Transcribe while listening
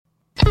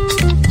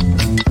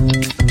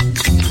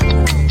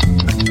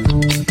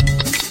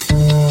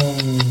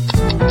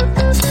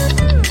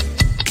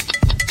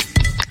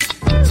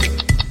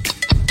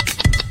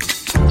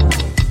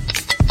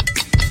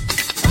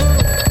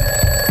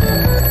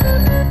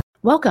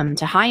Welcome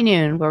to High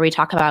Noon, where we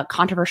talk about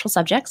controversial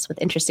subjects with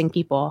interesting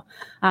people.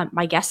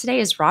 My guest today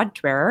is Rod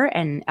Dreher,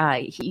 and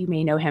you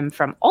may know him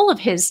from all of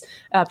his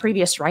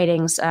previous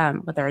writings,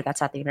 whether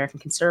that's at the American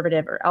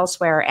Conservative or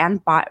elsewhere, and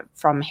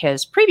from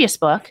his previous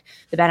book,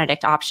 The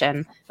Benedict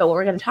Option. But what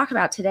we're going to talk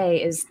about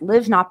today is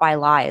Live Not by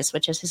Lies,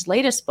 which is his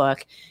latest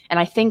book, and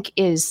I think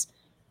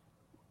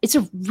it's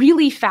a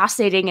really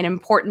fascinating and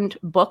important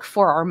book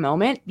for our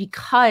moment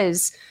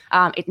because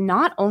it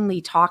not only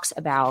talks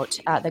about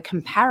the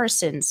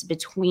comparisons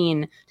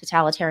between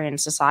totalitarian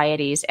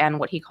societies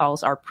and what he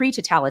calls our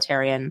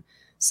pre-totalitarian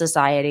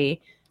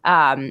society,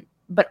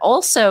 but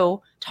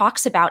also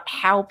talks about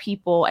how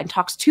people and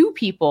talks to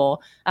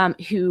people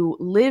who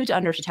lived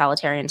under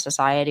totalitarian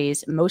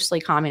societies, mostly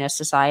communist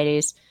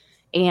societies,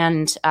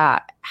 and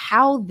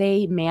how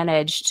they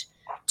managed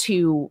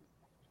to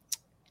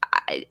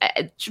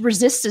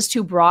resist is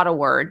too broad a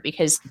word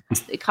because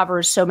it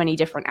covers so many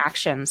different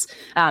actions.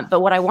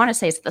 But what I want to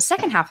say is that the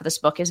second half of this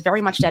book is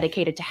very much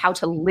dedicated to how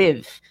to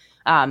live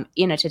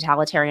in a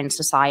totalitarian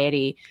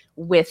society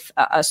with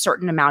a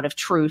certain amount of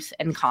truth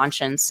and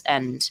conscience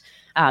and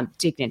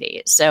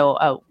dignity.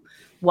 So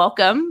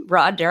welcome,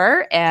 Rod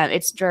Dreher. And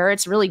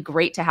it's really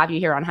great to have you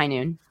here on High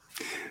Noon.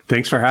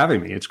 Thanks for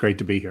having me. It's great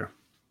to be here.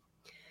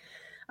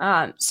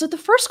 So the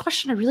first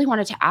question I really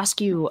wanted to ask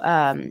you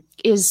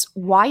is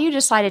why you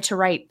decided to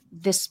write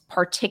this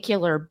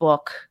particular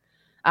book.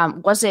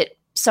 Was it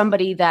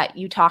somebody that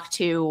you talked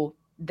to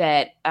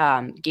that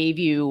gave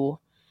you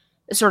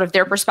sort of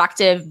their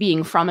perspective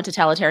being from a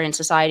totalitarian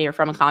society or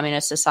from a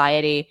communist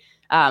society?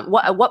 At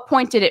what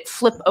point did it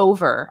flip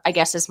over, I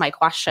guess is my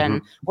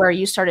question, where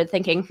you started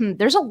thinking,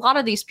 there's a lot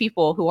of these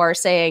people who are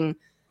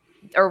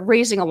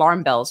raising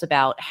alarm bells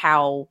about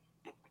how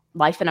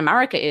life in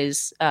America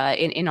is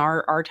in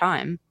our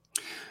time?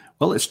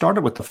 Well, it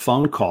started with a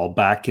phone call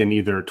back in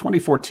either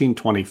 2014,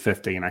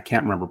 2015. I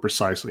can't remember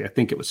precisely. I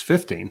think it was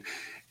 15.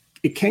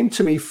 It came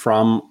to me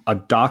from a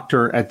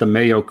doctor at the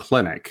Mayo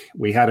Clinic.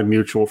 We had a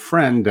mutual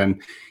friend,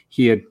 and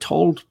he had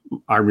told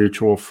our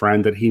mutual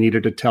friend that he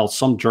needed to tell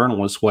some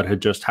journalist what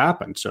had just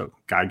happened. So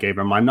guy gave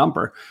him my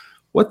number.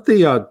 What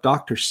the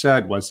doctor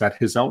said was that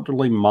his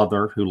elderly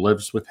mother, who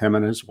lives with him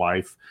and his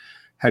wife,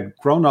 had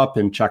grown up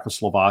in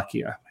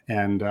Czechoslovakia.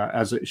 And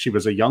she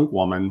was a young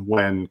woman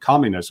when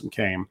communism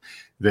came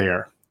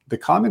there, the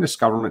communist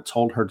government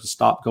told her to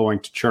stop going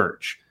to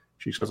church.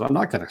 She says, I'm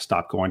not going to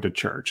stop going to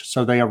church.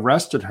 So they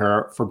arrested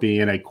her for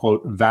being a,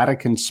 quote,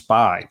 Vatican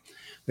spy.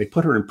 They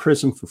put her in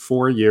prison for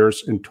 4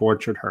 years and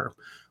tortured her.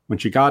 When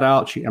she got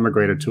out, she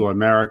immigrated to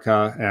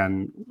America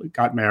and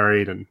got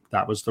married, and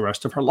that was the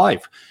rest of her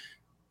life.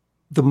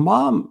 The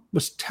mom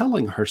was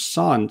telling her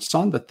son,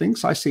 the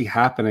things I see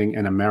happening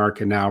in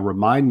America now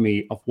remind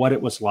me of what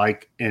it was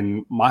like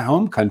in my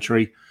home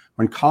country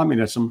when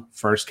communism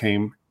first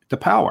came to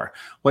power.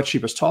 What she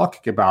was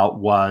talking about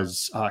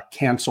was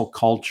cancel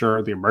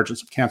culture, the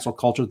emergence of cancel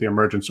culture, the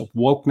emergence of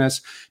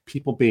wokeness,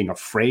 people being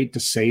afraid to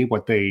say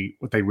what they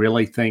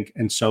really think,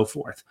 and so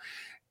forth.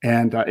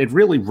 And it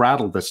really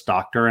rattled this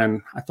doctor.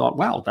 And I thought,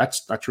 wow,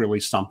 that's really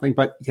something.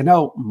 But,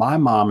 my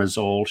mom is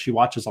old. She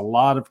watches a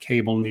lot of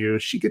cable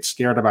news. She gets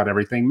scared about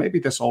everything. Maybe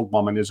this old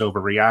woman is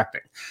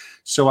overreacting.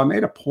 So I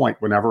made a point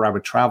whenever I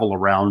would travel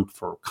around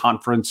for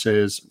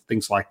conferences,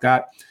 things like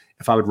that,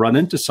 if I would run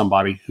into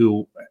somebody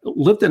who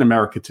lived in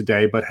America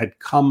today but had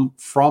come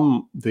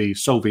from the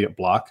Soviet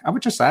bloc, I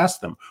would just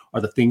ask them,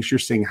 are the things you're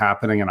seeing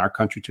happening in our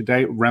country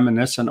today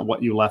reminiscent of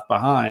what you left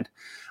behind?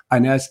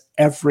 And as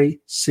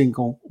every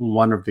single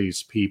one of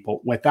these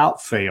people,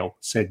 without fail,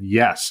 said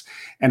yes.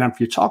 And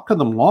if you talk to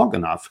them long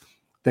enough,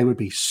 they would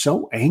be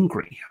so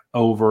angry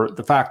over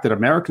the fact that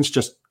Americans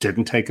just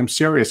didn't take them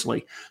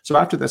seriously. So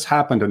after this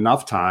happened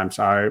enough times,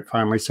 I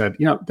finally said,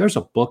 there's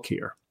a book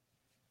here.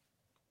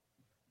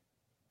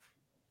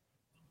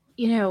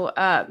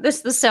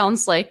 This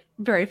sounds like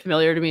very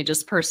familiar to me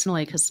just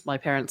personally because my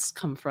parents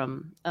come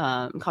from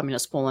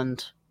communist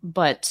Poland.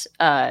 But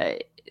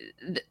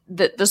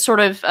the sort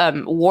of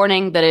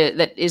warning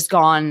that is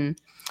gone,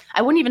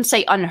 I wouldn't even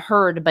say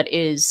unheard, but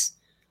is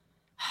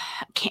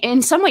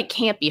in some way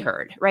can't be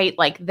heard, right?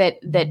 Like that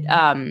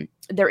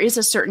there is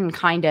a certain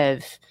kind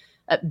of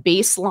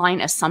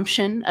baseline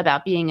assumption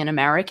about being an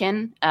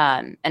American.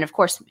 And of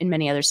course, in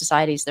many other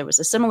societies, there was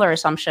a similar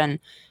assumption.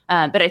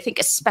 But I think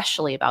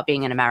especially about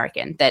being an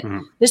American, that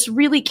this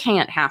really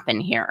can't happen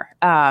here.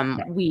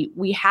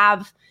 We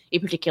have a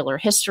particular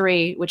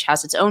history, which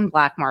has its own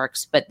black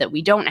marks, but that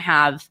we don't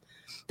have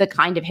the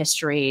kind of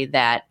history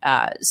that,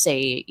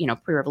 say,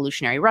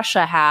 pre-revolutionary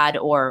Russia had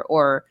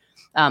or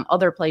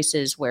other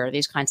places where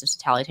these kinds of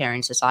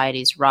totalitarian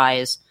societies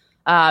rise.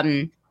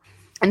 And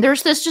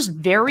there's this just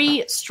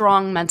very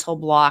strong mental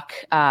block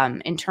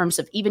in terms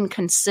of even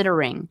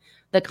considering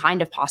the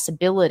kind of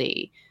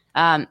possibility.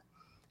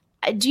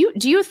 Do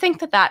you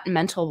think that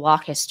mental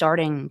block is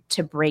starting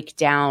to break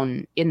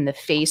down in the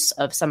face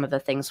of some of the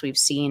things we've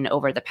seen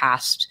over the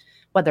past,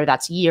 whether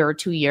that's year,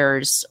 2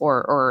 years,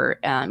 or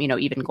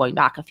even going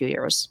back a few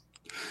years?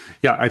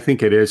 Yeah, I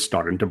think it is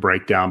starting to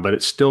break down, but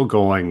it's still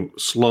going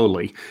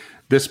slowly.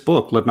 This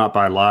book, Live Not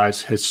by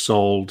Lies, has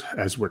sold,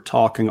 as we're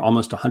talking,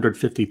 almost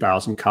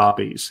 150,000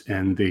 copies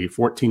in the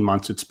 14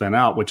 months it's been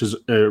out, which is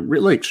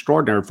really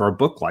extraordinary for a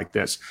book like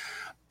this.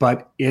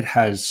 But it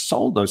has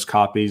sold those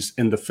copies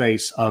in the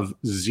face of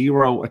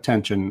zero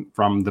attention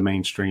from the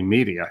mainstream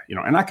media.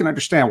 And I can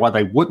understand why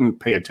they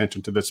wouldn't pay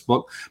attention to this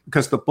book,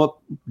 because the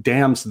book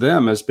damns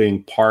them as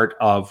being part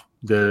of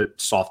the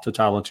soft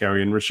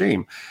totalitarian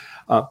regime.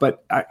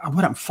 But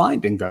what I'm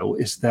finding, though,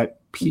 is that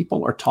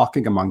people are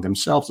talking among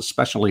themselves,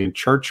 especially in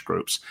church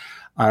groups.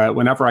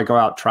 Whenever I go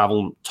out,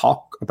 travel,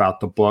 talk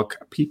about the book,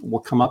 people will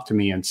come up to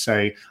me and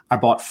say, I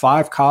bought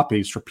 5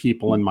 copies for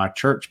people in my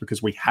church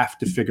because we have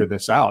to figure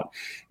this out.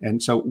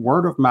 And so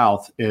word of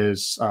mouth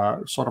is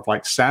sort of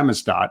like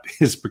samizdat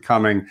is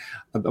becoming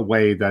the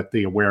way that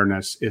the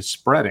awareness is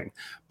spreading.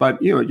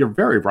 But you're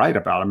very right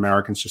about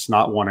Americans just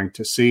not wanting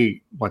to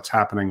see what's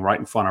happening right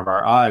in front of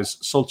our eyes.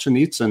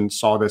 Solzhenitsyn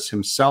saw this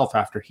himself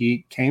after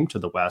he came to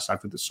the West,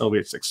 after the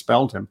Soviets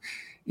expelled him.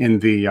 In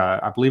the,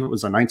 I believe it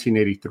was a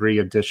 1983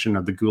 edition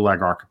of the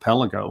Gulag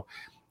Archipelago,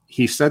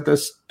 he said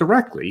this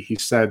directly. He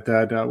said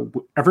that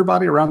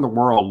everybody around the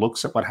world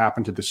looks at what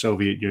happened to the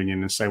Soviet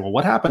Union and say, well,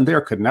 what happened there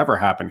could never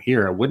happen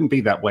here. It wouldn't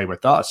be that way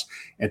with us.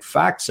 In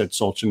fact, said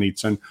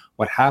Solzhenitsyn,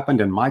 what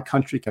happened in my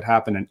country could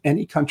happen in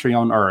any country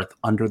on earth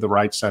under the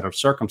right set of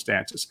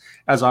circumstances.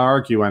 As I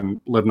argue in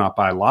Live Not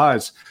by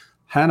Lies,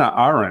 Hannah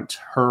Arendt,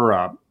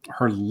 her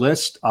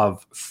list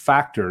of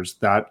factors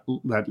that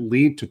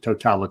lead to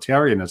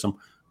totalitarianism,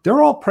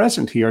 they're all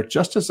present here,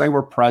 just as they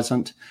were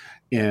present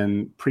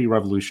in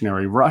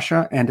pre-revolutionary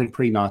Russia and in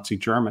pre-Nazi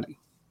Germany.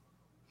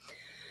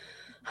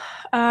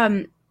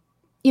 One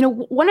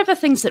of the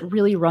things that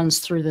really runs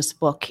through this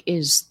book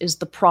is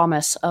the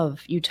promise of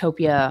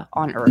utopia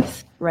on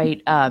Earth,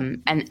 right?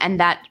 And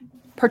that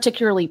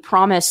particularly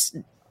promise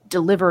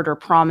delivered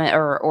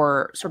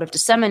or sort of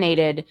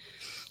disseminated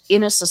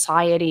in a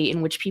society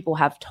in which people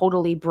have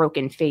totally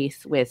broken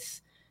faith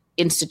with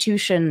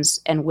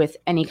institutions and with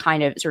any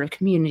kind of sort of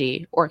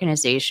community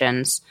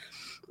organizations.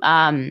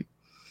 I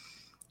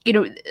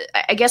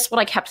guess what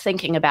I kept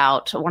thinking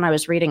about when I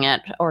was reading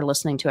it or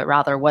listening to it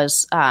rather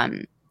was,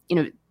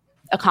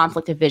 a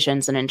conflict of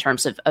visions, and in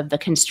terms of the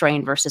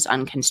constrained versus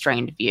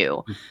unconstrained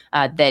view,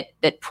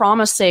 that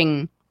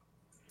promising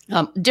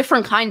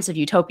different kinds of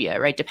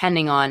utopia, right,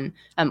 depending on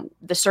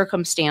the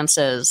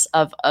circumstances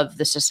of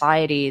the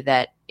society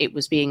that it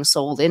was being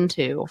sold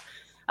into.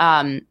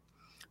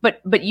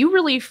 But you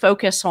really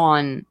focus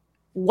on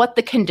what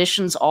the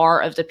conditions are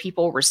of the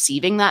people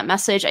receiving that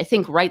message, I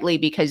think rightly,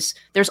 because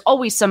there's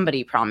always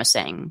somebody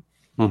promising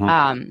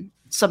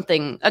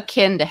something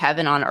akin to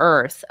heaven on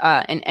earth.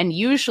 And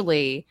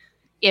usually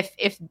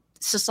if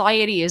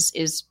society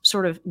is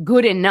sort of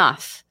good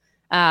enough,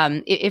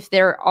 if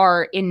there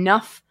are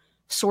enough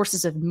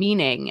sources of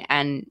meaning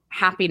and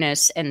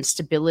happiness and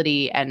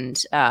stability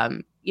and,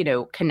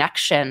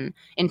 connection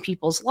in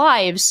people's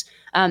lives,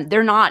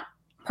 they're not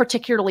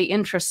particularly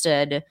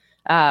interested,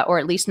 or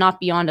at least not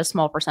beyond a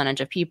small percentage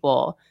of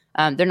people.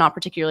 They're not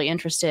particularly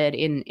interested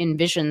in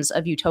visions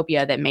of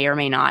utopia that may or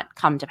may not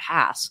come to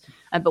pass.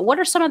 But what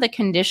are some of the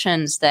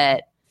conditions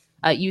that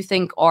you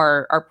think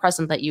are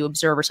present that you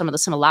observe, or some of the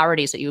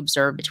similarities that you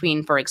observe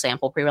between, for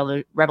example,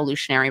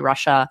 pre-revolutionary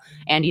Russia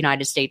and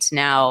United States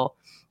now,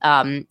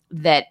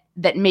 that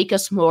make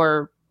us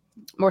more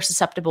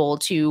susceptible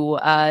to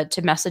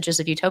messages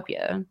of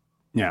utopia?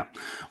 Yeah.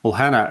 Well,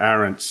 Hannah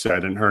Arendt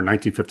said in her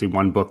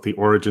 1951 book, The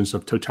Origins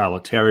of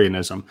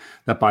Totalitarianism,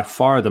 that by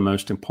far the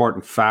most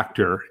important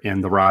factor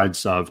in the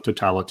rise of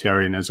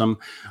totalitarianism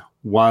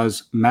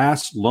was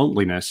mass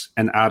loneliness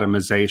and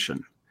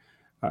atomization.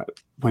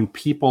 When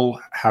people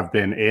have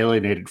been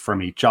alienated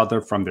from each other,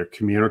 from their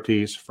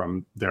communities,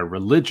 from their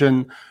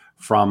religion,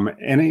 from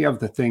any of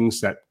the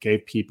things that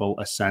gave people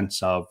a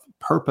sense of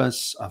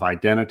purpose, of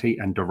identity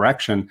and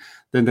direction,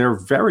 then they're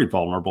very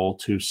vulnerable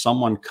to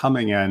someone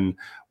coming in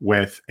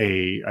with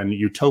an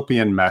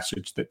utopian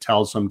message that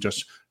tells them,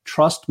 just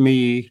trust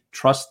me,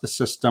 trust the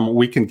system,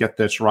 we can get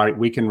this right,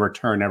 we can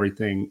return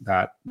everything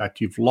that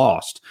you've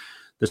lost.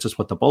 This is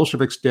what the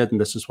Bolsheviks did, and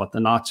this is what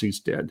the Nazis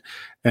did.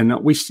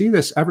 And we see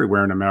this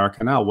everywhere in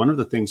America now. One of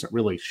the things that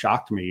really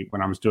shocked me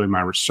when I was doing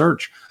my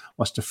research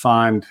was to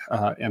find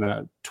in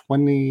a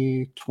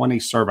 2020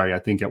 survey, I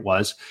think it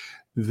was,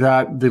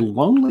 that the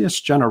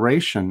loneliest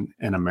generation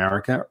in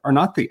America are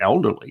not the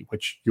elderly,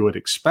 which you would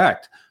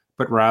expect,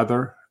 but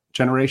rather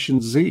Generation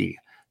Z.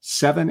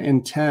 7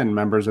 in 10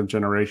 members of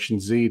Generation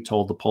Z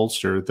told the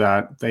pollster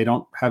that they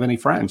don't have any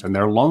friends and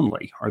they're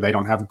lonely, or they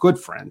don't have good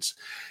friends.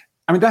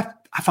 I mean,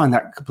 I find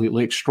that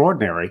completely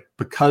extraordinary,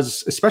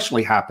 because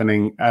especially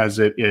happening as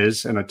it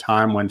is in a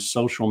time when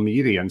social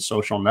media and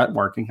social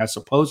networking has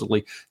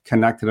supposedly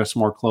connected us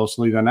more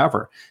closely than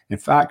ever. In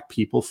fact,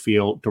 people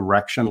feel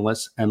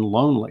directionless and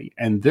lonely.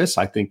 And this,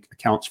 I think,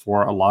 accounts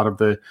for a lot of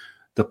the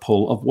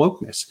pull of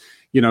wokeness.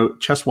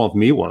 Czesław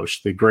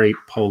Miłosz, the great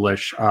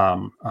Polish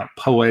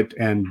poet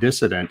and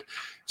dissident,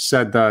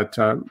 said that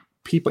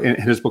people,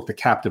 in his book, The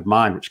Captive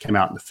Mind, which came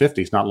out in the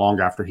 50s, not long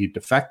after he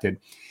defected,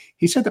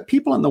 he said that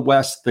people in the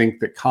West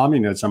think that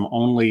communism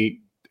only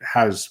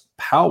has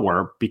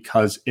power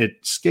because it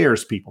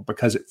scares people,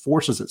 because it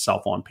forces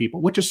itself on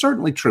people, which is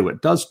certainly true.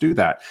 It does do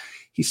that.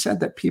 He said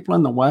that people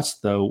in the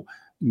West, though,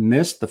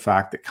 miss the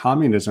fact that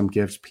communism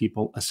gives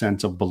people a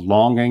sense of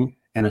belonging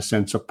and a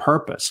sense of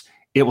purpose.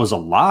 It was a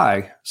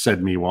lie,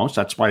 said Miłosz.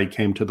 That's why he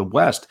came to the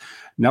West.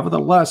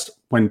 Nevertheless,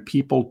 when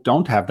people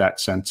don't have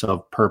that sense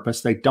of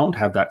purpose, they don't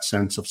have that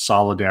sense of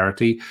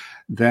solidarity,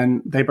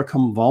 then they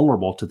become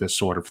vulnerable to this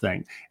sort of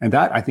thing. And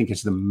that, I think,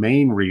 is the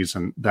main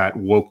reason that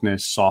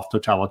wokeness, soft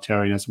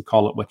totalitarianism,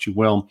 call it what you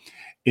will,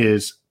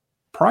 is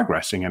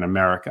progressing in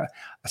America.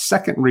 A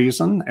second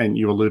reason, and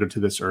you alluded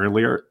to this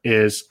earlier,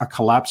 is a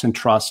collapse in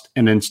trust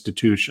in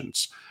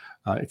institutions.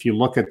 If you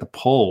look at the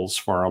polls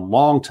for a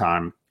long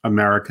time,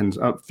 Americans,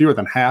 fewer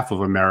than half of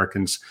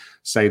Americans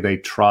say they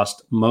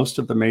trust most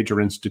of the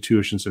major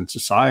institutions in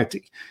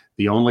society.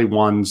 The only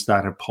ones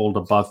that have polled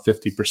above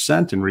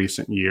 50% in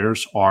recent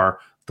years are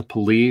the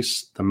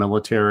police, the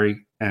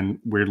military, and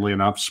weirdly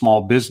enough,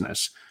 small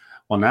business.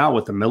 Well, now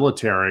with the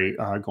military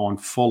going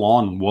full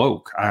on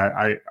woke,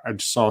 I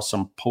saw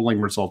some polling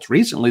results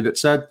recently that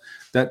said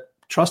that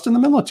trust in the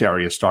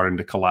military is starting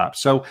to collapse.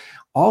 So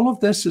all of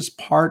this is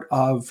part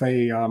of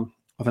an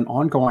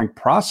ongoing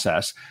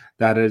process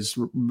that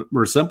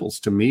resembles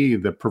to me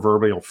the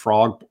proverbial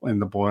frog in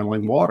the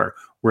boiling water.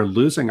 We're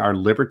losing our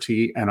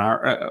liberty and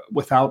our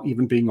without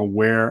even being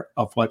aware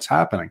of what's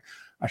happening.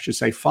 I should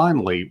say,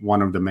 finally,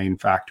 one of the main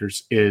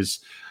factors is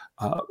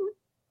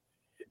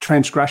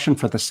transgression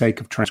for the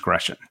sake of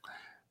transgression.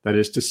 That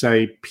is to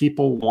say,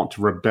 people want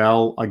to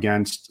rebel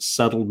against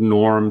settled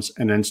norms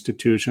and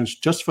institutions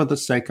just for the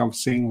sake of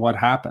seeing what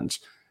happens.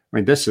 I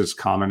mean, this is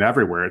common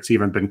everywhere. It's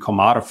even been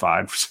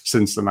commodified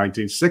since the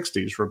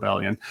 1960s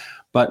rebellion.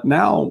 But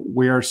now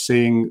we're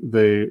seeing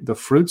the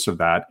fruits of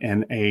that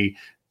in a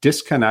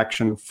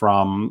disconnection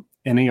from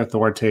any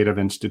authoritative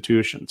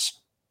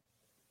institutions.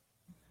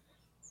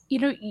 You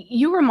know,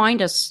 you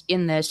remind us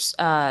in this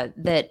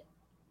that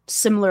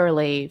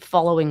similarly,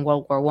 following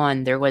World War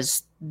I, there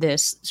was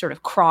this sort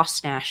of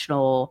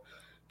cross-national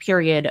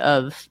period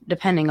of,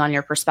 depending on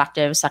your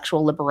perspective,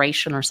 sexual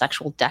liberation or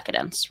sexual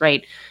decadence,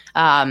 right?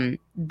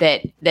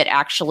 That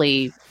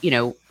actually,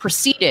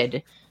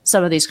 preceded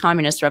some of these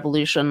communist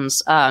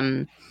revolutions,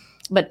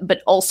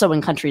 but also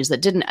in countries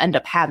that didn't end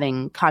up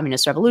having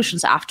communist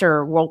revolutions.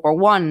 After World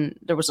War I,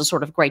 there was a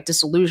sort of great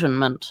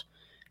disillusionment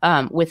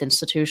with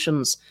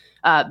institutions.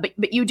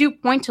 But you do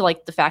point to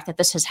the fact that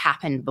this has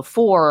happened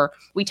before.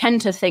 We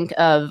tend to think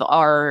of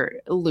our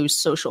loose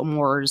social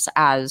mores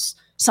as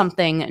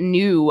something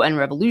new and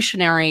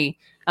revolutionary,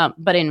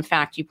 but in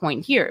fact, you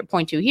point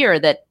to here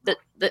that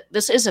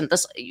this isn't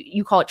this.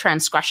 You call it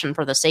transgression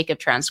for the sake of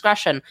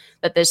transgression.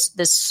 That this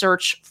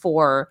search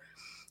for,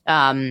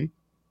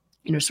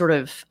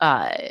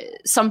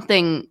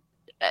 something.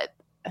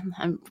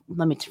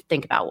 Let me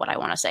think about what I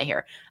want to say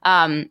here.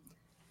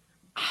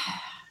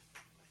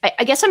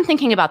 I guess I'm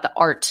thinking about the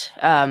art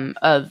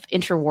of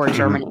interwar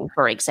Germany,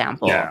 for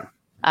example. Yeah.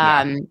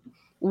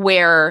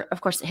 Where,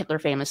 of course, Hitler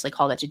famously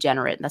called it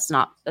degenerate. That's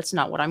not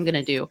what I'm going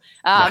to do.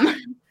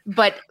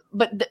 But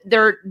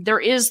there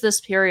is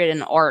this period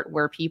in art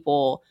where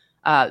people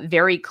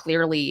very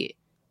clearly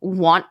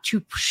want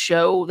to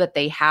show that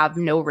they have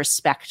no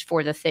respect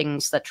for the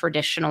things that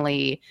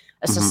traditionally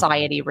a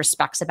society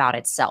respects about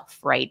itself,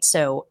 right?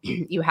 So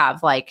you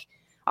have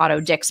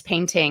Otto Dix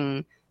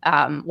painting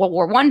World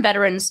War I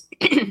veterans,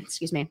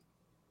 excuse me,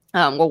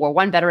 World War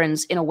I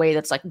veterans in a way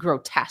that's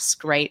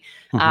grotesque, right?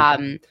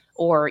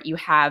 Or you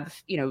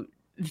have,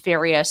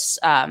 various,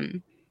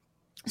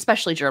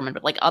 especially German,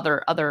 but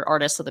other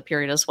artists of the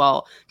period as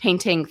well,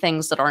 painting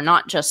things that are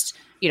not just,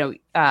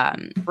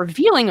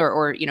 revealing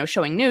or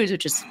showing nudes,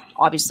 which is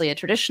obviously a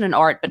tradition in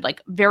art,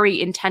 but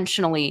very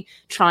intentionally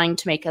trying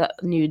to make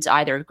nudes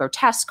either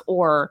grotesque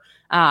or,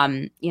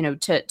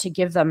 to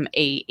give them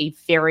a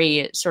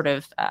very sort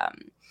of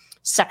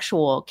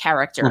sexual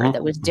character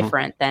that was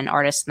different than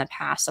artists in the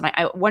past. And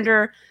I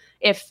wonder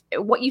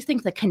what you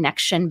think the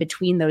connection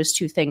between those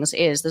two things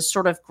is, this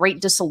sort of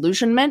great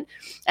disillusionment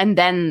and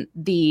then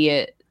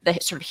the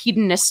sort of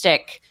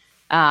hedonistic,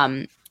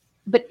 but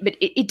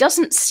it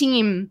doesn't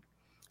seem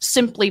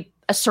simply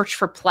a search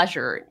for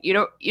pleasure. You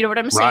know what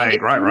I'm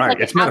saying?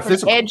 Right. It's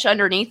metaphysical. An edge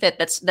underneath it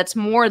that's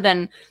more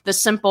than the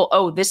simple,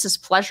 oh, this is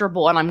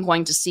pleasurable and I'm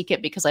going to seek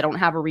it because I don't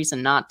have a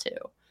reason not to.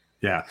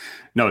 Yeah,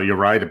 no, you're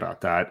right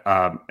about that.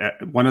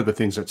 One of the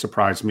things that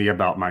surprised me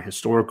about my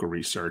historical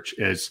research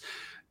is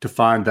to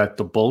find that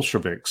the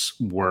Bolsheviks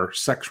were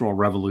sexual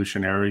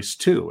revolutionaries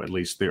too. At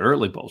least the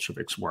early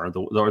Bolsheviks were,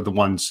 the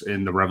ones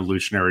in the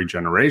revolutionary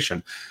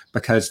generation,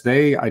 because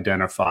they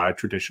identified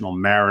traditional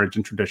marriage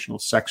and traditional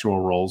sexual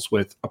roles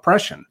with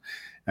oppression.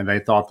 And they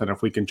thought that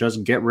if we can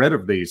just get rid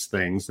of these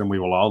things, then we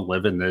will all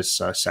live in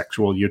this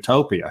sexual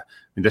utopia.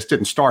 And this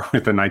didn't start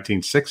with the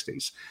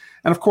 1960s.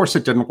 And of course,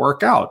 it didn't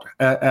work out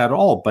at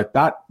all. But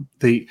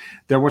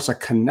there was a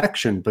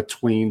connection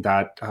between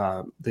that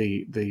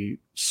the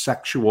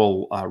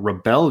sexual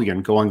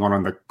rebellion going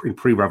on in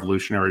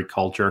pre-revolutionary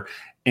culture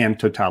and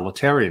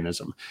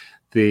totalitarianism.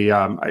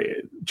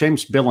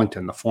 James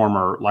Billington, the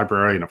former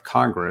Librarian of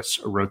Congress,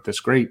 wrote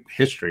this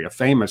a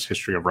famous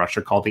history of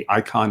Russia called The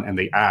Icon and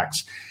the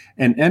Axe.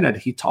 And in it,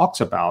 he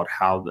talks about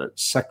how the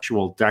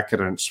sexual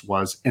decadence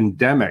was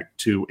endemic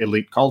to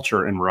elite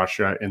culture in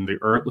Russia in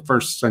the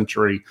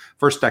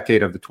first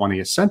decade of the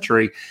 20th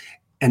century.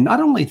 And not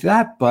only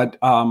that, but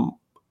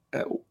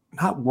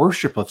not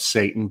worship of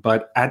Satan,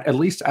 but at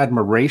least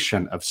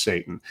admiration of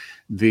Satan.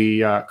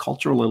 The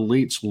cultural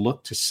elites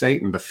looked to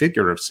Satan, the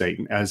figure of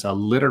Satan, as a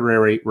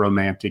literary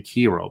romantic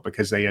hero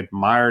because they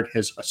admired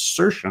his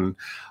assertion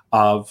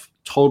of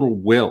total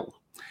will.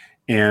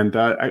 And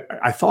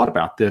I thought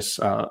about this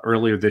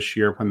earlier this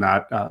year when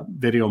that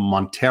video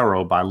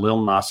Montero by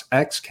Lil Nas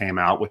X came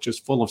out, which is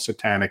full of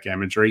satanic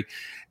imagery.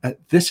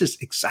 This is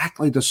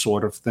exactly the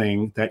sort of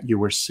thing that you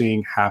were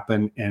seeing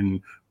happen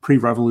in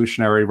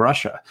pre-revolutionary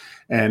Russia.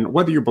 And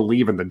whether you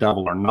believe in the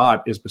devil or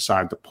not is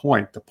beside the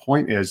point. The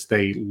point is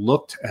they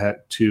looked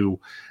to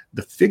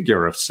the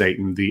figure of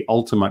Satan, the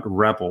ultimate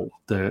rebel,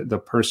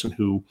 the person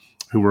who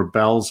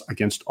rebels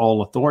against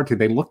all authority.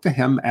 They looked to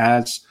him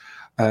as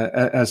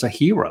a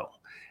hero.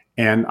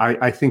 And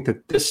I think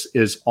that this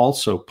is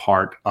also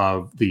part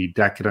of the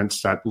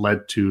decadence that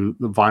led to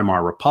the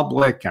Weimar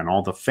Republic and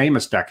all the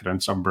famous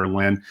decadence of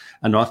Berlin,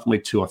 and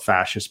ultimately to a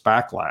fascist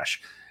backlash.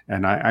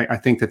 And I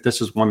think that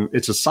this is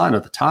it's a sign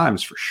of the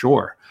times for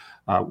sure,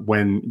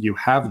 when you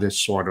have this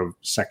sort of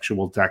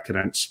sexual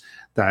decadence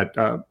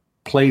that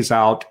plays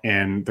out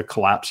in the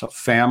collapse of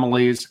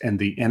families and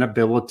the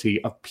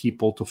inability of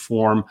people to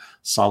form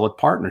solid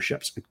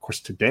partnerships. Of course,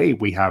 today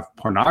we have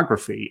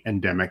pornography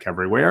endemic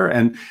everywhere,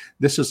 and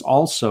this is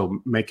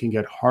also making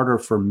it harder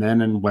for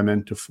men and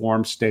women to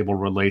form stable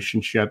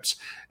relationships,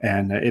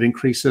 and it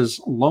increases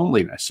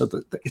loneliness. So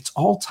it's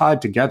all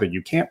tied together.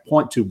 You can't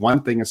point to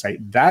one thing and say,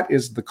 that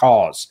is the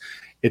cause.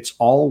 It's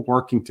all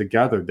working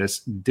together, this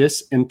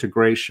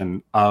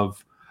disintegration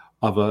of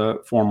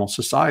a formal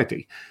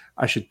society.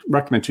 I should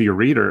recommend to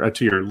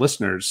your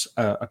listeners,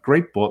 a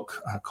great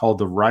book called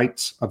The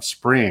Rites of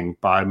Spring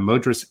by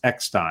Modris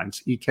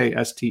Eksteins,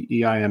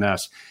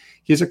 Eksteins.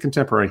 He's a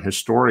contemporary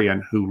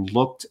historian who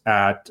looked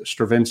at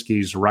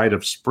Stravinsky's Rite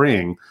of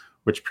Spring,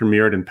 which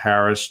premiered in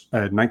Paris in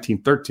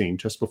 1913,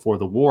 just before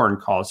the war,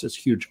 and caused this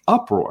huge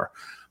uproar.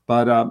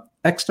 But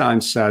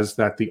Ekstein says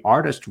that the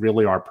artists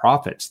really are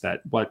prophets,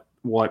 that what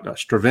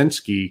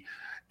Stravinsky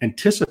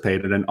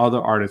anticipated, and other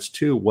artists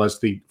too,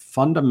 was the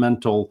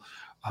fundamental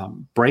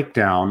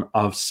breakdown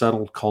of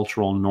settled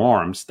cultural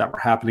norms that were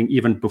happening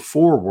even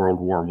before World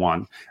War I.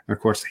 And of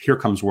course, here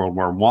comes World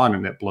War I,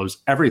 and it blows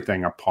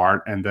everything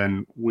apart. And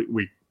then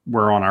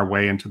we're on our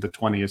way into the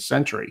 20th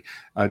century,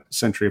 a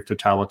century of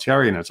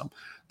totalitarianism.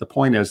 The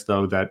point is,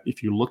 though, that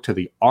if you look to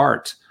the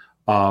art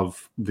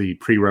of the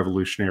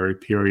pre-revolutionary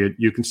period,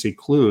 you can see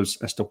clues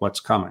as to what's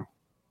coming.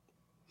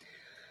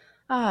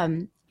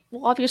 Well,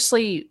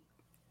 obviously,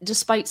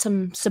 despite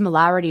some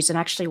similarities, and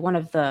actually one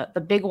of the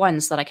big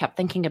ones that I kept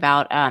thinking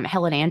about,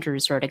 Helen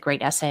Andrews wrote a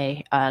great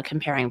essay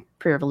comparing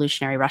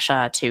pre-revolutionary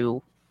Russia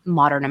to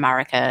modern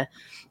America.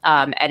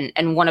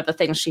 And one of the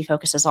things she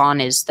focuses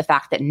on is the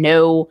fact that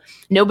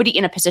nobody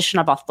in a position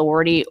of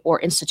authority or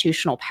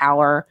institutional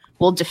power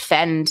will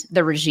defend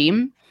the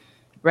regime,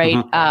 right?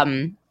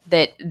 Mm-hmm.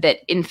 That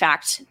in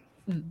fact,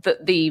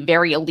 the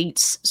very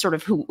elites sort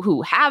of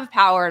who have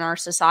power in our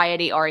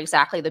society are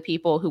exactly the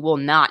people who will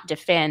not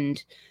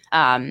defend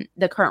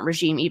the current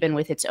regime, even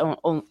with its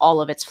own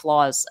all of its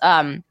flaws.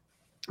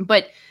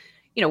 But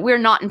we're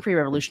not in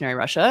pre-revolutionary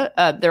Russia.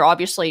 There are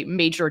obviously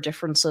major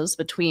differences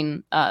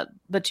between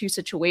the two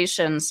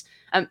situations.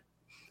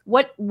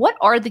 What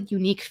are the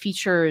unique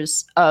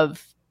features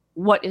of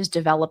what is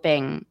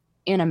developing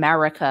in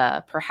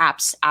America,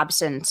 perhaps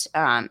absent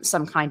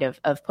some kind of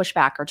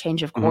pushback or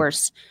change of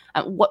course?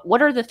 Mm-hmm.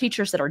 What are the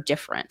features that are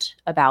different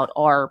about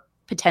our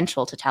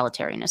potential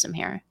totalitarianism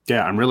here?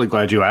 Yeah, I'm really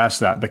glad you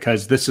asked that,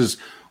 because this is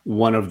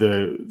one of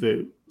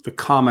the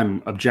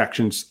common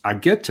objections I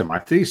get to my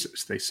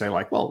thesis. They say,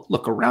 like, well,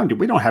 look around you.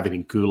 We don't have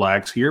any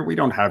gulags here. We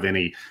don't have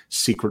any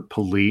secret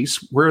police.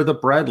 Where are the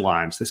bread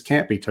lines? This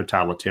can't be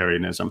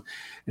totalitarianism.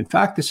 In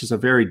fact, this is a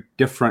very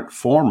different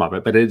form of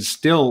it, but it's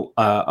still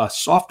a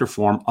softer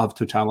form of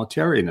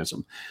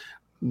totalitarianism.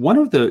 One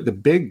of the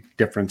big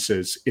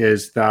differences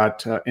is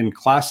that in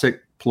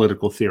classic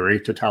political theory,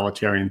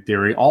 totalitarian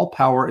theory, all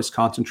power is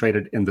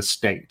concentrated in the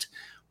state.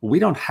 We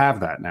don't have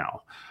that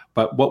now.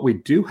 But what we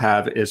do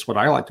have is what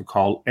I like to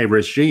call a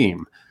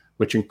regime,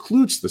 which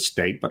includes the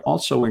state, but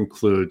also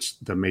includes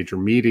the major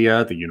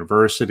media, the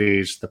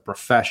universities, the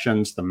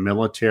professions, the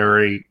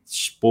military,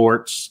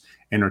 sports,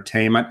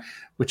 entertainment,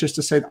 which is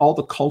to say all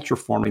the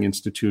culture-forming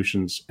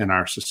institutions in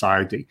our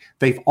society.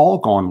 They've all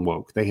gone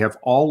woke. They have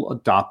all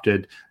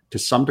adopted to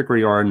some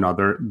degree or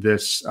another,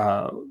 this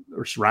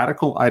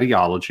radical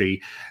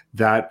ideology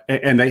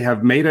and they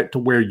have made it to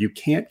where you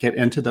can't get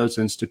into those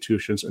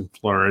institutions and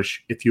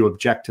flourish if you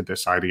object to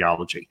this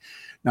ideology.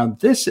 Now,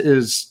 this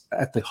is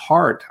at the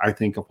heart, I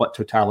think, of what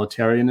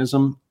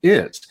totalitarianism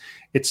is.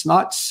 It's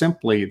not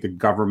simply the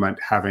government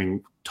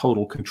having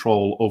total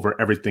control over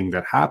everything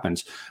that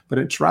happens, but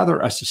it's rather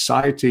a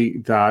society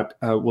that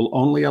will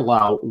only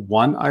allow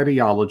one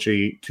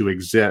ideology to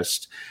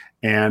exist,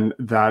 and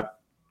that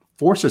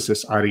forces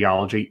this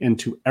ideology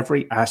into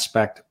every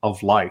aspect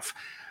of life.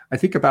 I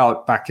think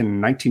about back in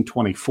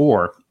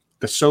 1924,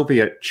 the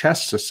Soviet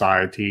Chess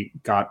Society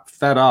got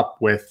fed up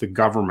with the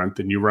government,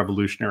 the new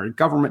revolutionary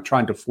government,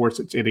 trying to force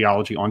its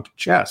ideology onto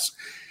chess.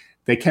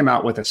 They came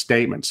out with a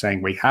statement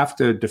saying, we have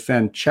to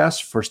defend chess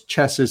for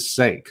chess's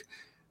sake.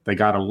 They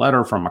got a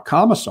letter from a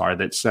commissar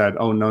that said,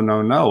 oh, no,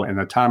 no, no. In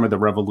the time of the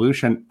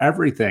revolution,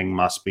 everything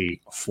must be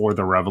for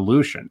the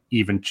revolution,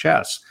 even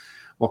chess.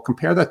 Well,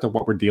 compare that to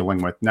what we're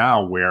dealing with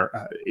now, where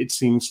it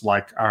seems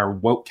like our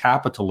woke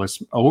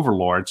capitalist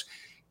overlords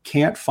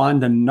can't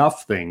find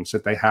enough things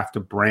that they have to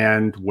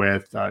brand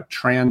with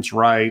trans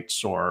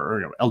rights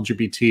or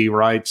LGBT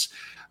rights.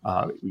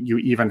 You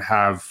even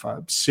have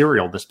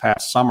cereal this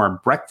past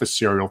summer, breakfast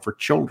cereal for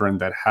children,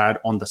 that had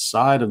on the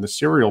side of the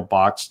cereal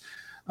box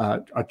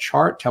a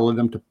chart telling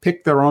them to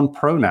pick their own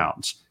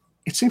pronouns.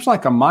 It seems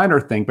like a minor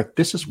thing, but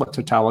this is what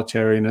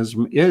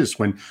totalitarianism is,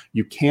 when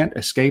you can't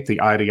escape the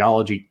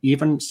ideology,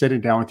 even sitting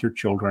down with your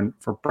children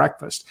for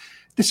breakfast.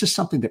 This is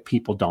something that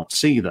people don't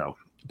see, though,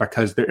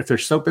 because if they're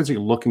so busy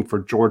looking for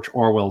George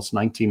Orwell's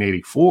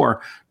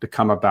 1984 to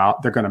come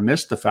about, they're going to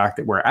miss the fact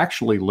that we're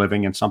actually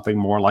living in something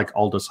more like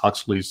Aldous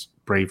Huxley's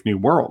Brave New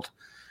World.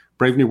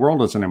 Brave New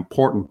World is an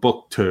important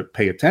book to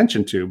pay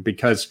attention to,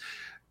 because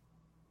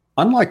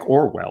unlike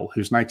Orwell,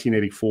 whose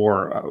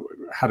 1984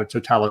 had a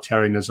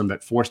totalitarianism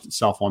that forced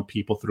itself on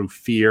people through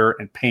fear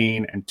and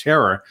pain and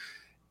terror,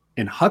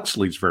 in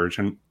Huxley's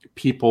version,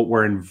 people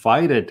were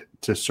invited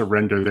to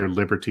surrender their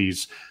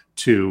liberties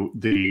to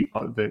the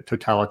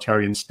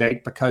totalitarian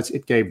state because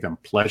it gave them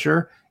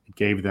pleasure, it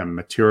gave them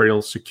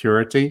material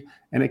security,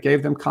 and it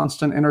gave them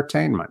constant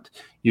entertainment.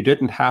 You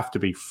didn't have to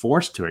be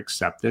forced to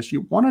accept this.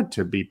 You wanted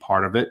to be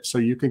part of it so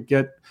you could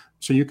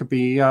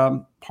be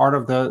part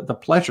of the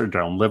pleasure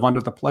dome, live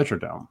under the pleasure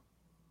dome.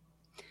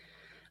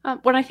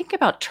 When I think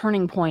about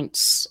turning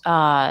points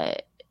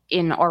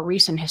in our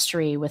recent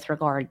history with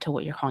regard to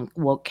what you're calling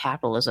woke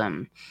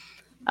capitalism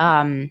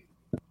and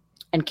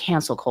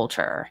cancel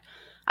culture,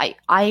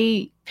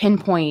 I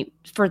pinpoint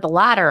for the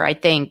latter. I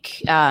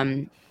think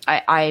I'm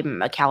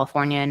a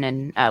Californian,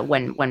 and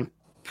when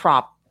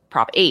Prop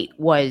 8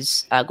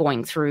 was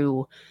going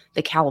through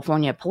the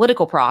California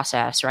political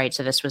process, right?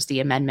 So this was the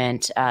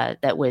amendment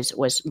that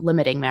was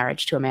limiting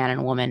marriage to a man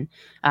and a woman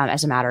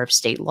as a matter of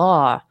state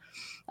law.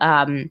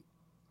 I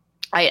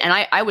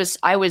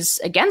was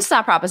against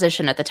that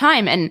proposition at the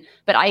time,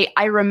 but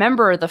I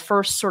remember the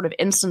first sort of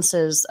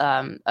instances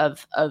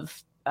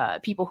of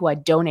people who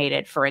had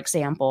donated, for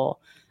example,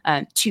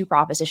 to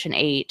Proposition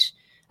 8.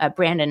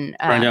 Brandon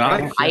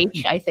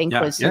Eich, I think,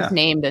 was his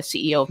name, the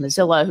CEO of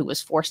Mozilla, who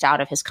was forced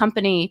out of his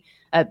company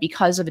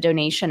because of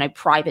a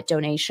private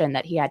donation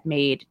that he had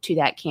made to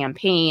that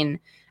campaign.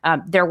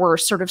 There were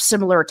sort of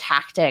similar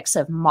tactics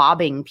of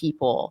mobbing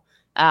people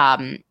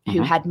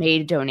who had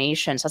made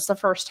donations. That's the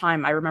first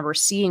time I remember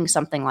seeing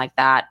something like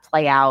that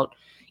play out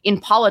in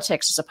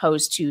politics as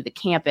opposed to the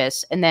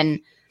campus.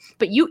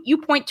 But you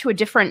point to a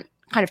different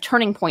kind of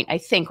turning point, I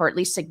think, or at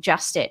least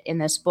suggest it in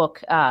this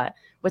book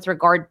with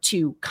regard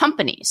to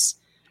companies.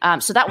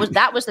 So that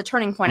was the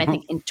turning point, I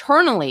think,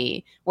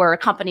 internally, where a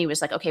company was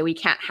like, okay, we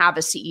can't have a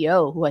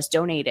CEO who has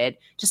donated,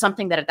 to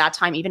something that at that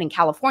time, even in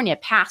California,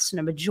 passed in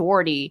a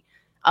majority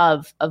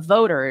of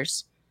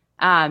voters.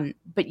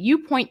 But you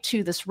point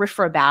to this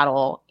RFRA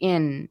battle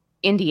in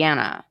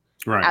Indiana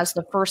as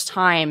the first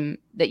time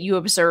that you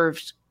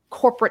observed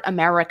corporate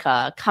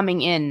America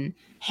coming in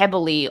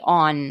heavily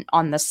on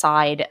the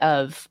side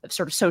of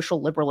sort of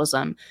social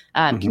liberalism.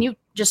 Can you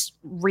just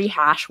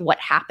rehash what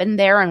happened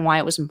there and why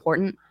it was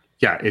important?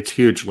 Yeah, it's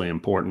hugely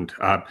important.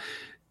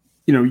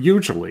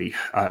 Usually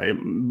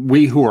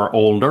we who are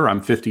older, I'm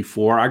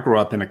 54, I grew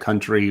up in a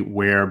country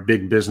where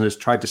big business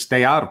tried to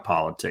stay out of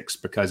politics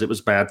because it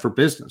was bad for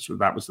business.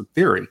 That was the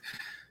theory.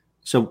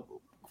 So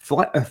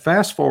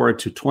fast forward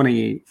to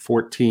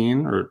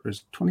 2014, or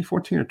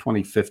 2014 or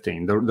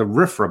 2015, the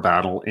RFRA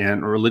battle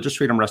and Religious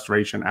Freedom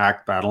Restoration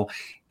Act battle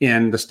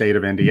in the state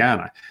of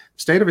Indiana.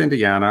 The state of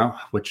Indiana,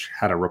 which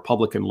had a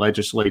Republican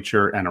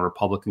legislature and a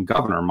Republican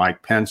governor,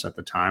 Mike Pence at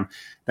the time,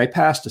 they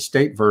passed a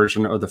state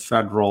version of the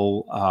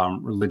federal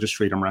Religious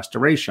Freedom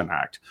Restoration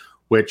Act,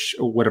 which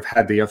would have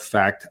had the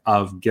effect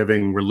of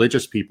giving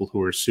religious people who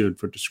were sued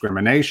for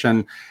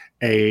discrimination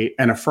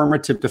an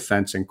affirmative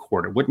defense in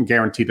court. It wouldn't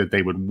guarantee that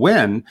they would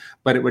win,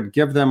 but it would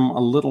give them a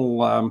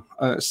little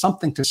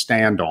something to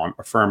stand on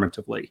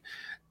affirmatively.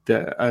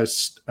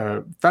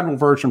 The federal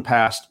version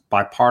passed with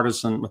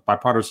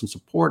bipartisan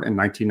support in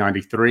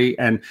 1993,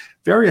 and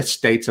various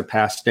states have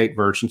passed state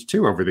versions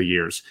too over the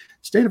years.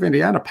 State of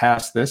Indiana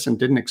passed this and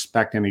didn't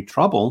expect any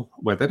trouble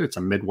with it. It's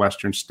a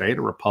Midwestern state,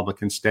 a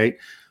Republican state.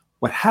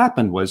 What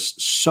happened was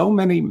so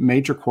many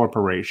major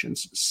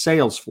corporations,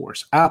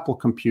 Salesforce, Apple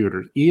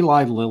Computers,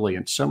 Eli Lilly,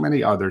 and so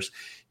many others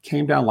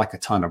came down like a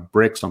ton of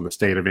bricks on the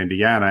state of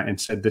Indiana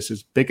and said, this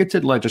is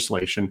bigoted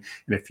legislation,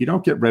 and if you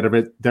don't get rid of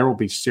it, there will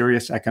be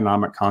serious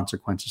economic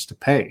consequences to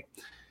pay.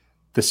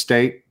 The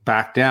state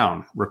backed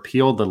down,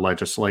 repealed the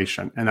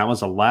legislation, and that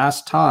was the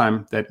last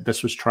time that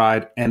this was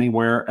tried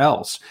anywhere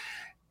else.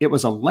 It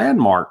was a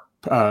landmark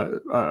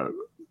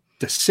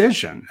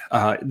decision.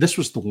 This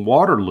was the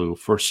Waterloo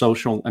for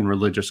social and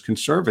religious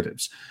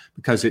conservatives,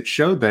 because it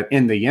showed that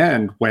in the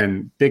end,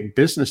 when big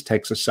business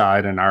takes a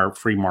side in our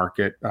free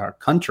market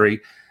country,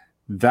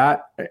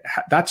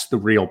 that's the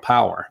real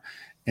power.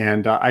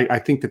 And I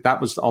think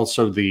that was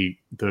also the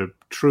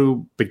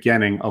true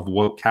beginning of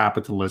woke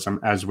capitalism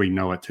as we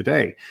know it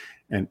today.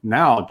 And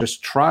now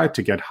just try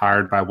to get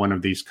hired by one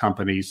of these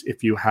companies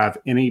if you have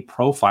any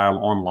profile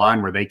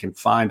online where they can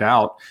find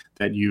out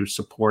that you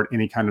support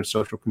any kind of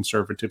social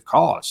conservative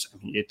cause.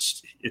 I mean,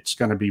 it's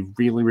going to be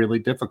really, really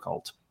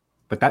difficult.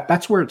 But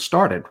that's where it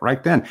started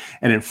right then.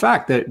 And in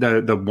fact,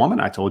 the woman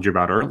I told you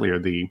about earlier,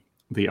 the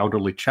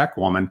elderly Czech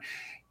woman,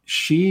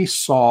 she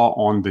saw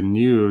on the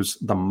news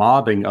the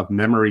mobbing of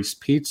Memories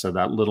Pizza,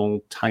 that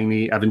little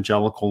tiny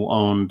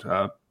evangelical-owned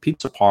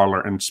pizza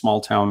parlor in small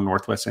town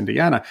Northwest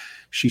Indiana.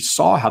 She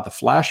saw how the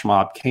flash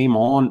mob came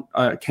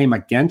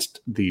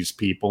against these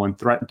people and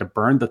threatened to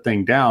burn the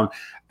thing down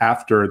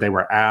after they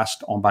were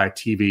asked by a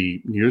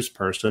TV news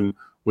person,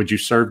 would you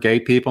serve gay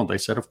people? And they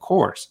said, of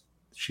course.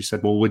 She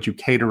said, well, would you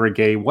cater a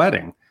gay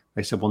wedding?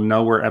 They said, well,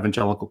 no, we're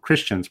evangelical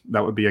Christians.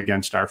 That would be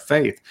against our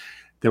faith.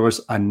 There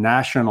was a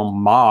national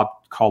mob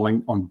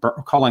calling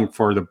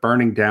for the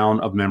burning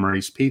down of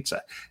Memories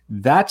Pizza.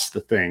 That's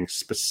the thing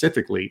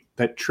specifically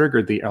that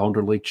triggered the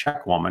elderly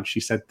Czech woman. She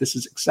said this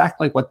is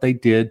exactly what they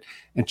did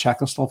in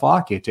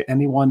Czechoslovakia to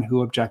anyone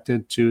who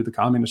objected to the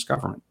communist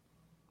government.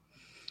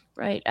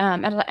 Right.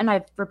 And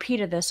I've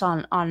repeated this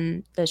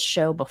on this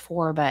show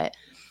before, but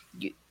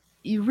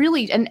you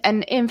really, and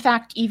in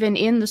fact, even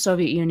in the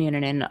Soviet Union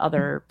and in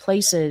other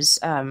places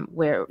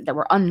where that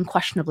were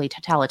unquestionably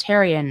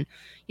totalitarian,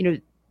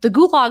 the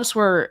gulags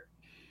were,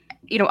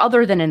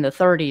 other than in the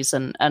 30s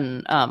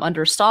and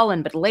under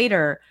Stalin, but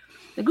later,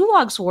 the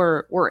gulags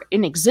were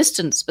in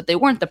existence, but they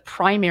weren't the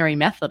primary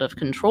method of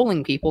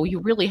controlling people. You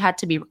really had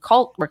to be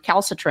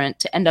recalcitrant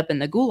to end up in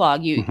the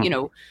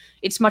gulag.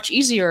 It's much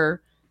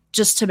easier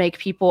just to make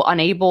people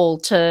unable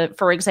to,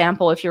 for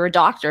example, if you're a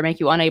doctor, make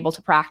you unable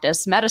to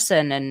practice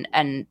medicine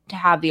and to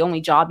have the only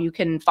job you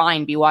can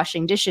find be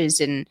washing dishes.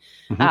 And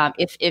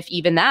if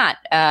even that,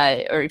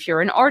 or if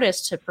you're an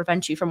artist, to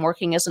prevent you from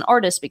working as an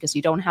artist because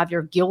you don't have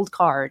your guild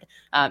card.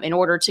 In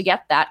order to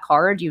get that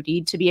card, you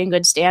need to be in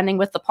good standing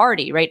with the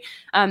party, right?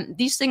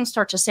 These things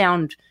start to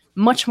sound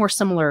much more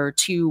similar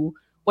to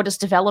what is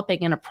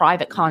developing in a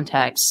private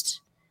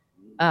context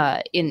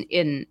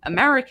in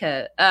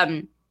America.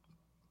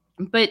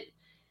 But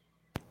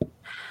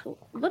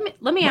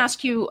let me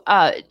ask you: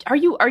 are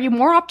you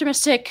more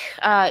optimistic,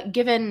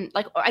 given,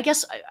 like, I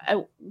guess,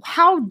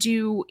 how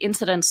do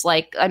incidents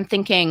like, I'm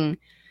thinking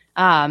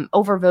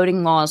over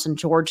voting laws in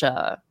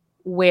Georgia,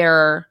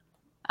 where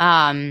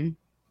there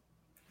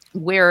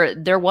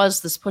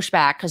was this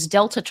pushback because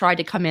Delta tried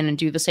to come in and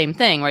do the same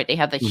thing, right? They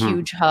have the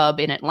huge hub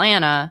in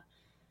Atlanta,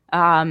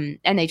 and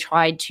they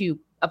tried to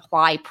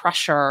apply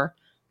pressure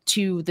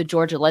to the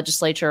Georgia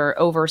legislature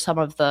over some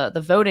of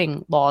the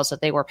voting laws that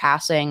they were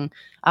passing.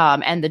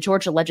 And the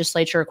Georgia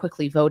legislature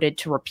quickly voted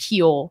to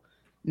repeal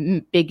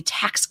big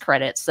tax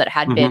credits that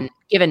had been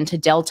given to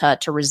Delta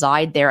to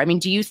reside there. I mean,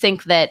 do you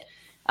think that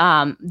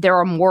there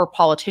are more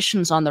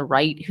politicians on the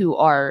right who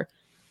are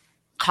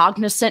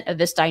cognizant of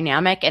this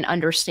dynamic and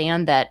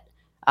understand that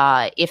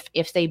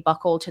if they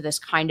buckle to this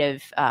kind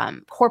of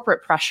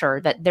corporate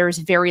pressure, that there's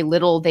very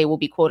little they will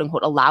be, quote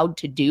unquote, allowed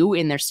to do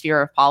in their sphere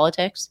of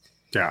politics?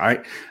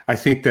 Yeah, I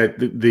think that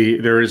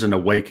there is an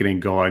awakening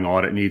going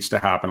on. It needs to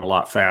happen a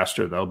lot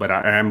faster, though. But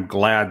I am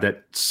glad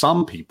that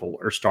some people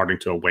are starting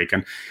to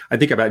awaken. I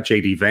think about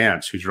J.D.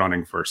 Vance, who's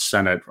running for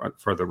Senate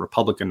for the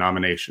Republican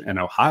nomination in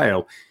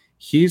Ohio.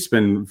 He's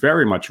been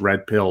very much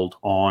red-pilled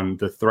on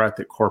the threat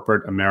that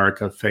corporate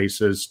America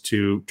faces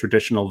to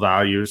traditional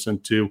values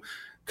and to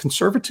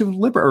conservative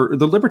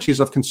the liberties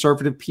of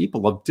conservative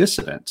people, of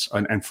dissidents,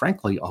 and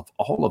frankly, of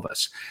all of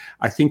us.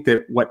 I think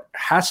that what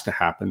has to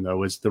happen,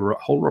 though, is the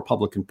whole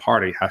Republican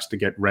Party has to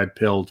get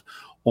red-pilled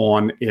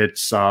on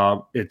its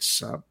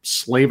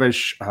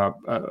slavish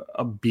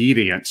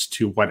obedience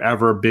to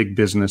whatever big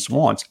business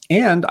wants,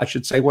 and I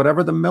should say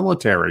whatever the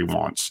military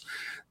wants.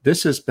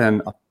 This has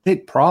been a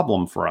big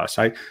problem for us.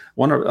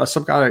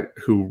 Some guy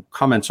who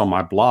comments on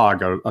my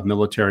blog, a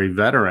military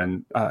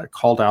veteran,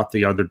 called out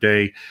the other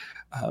day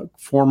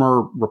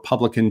former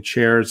Republican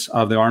chairs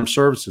of the Armed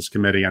Services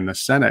Committee and the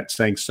Senate,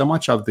 saying so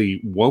much of the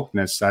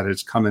wokeness that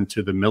has come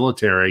into the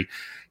military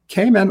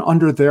came in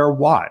under their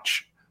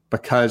watch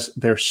because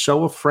they're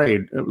so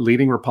afraid,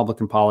 leading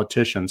Republican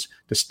politicians,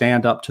 to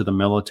stand up to the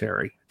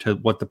military, to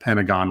what the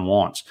Pentagon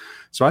wants.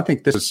 So I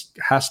think this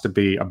has to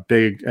be a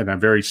big and a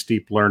very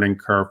steep learning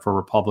curve for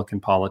Republican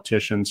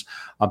politicians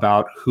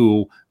about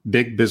who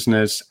big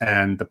business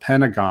and the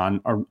Pentagon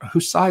are,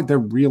 whose side they're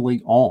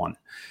really on.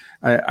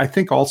 I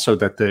think also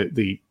that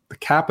the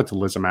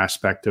capitalism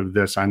aspect of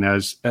this,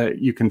 Inez,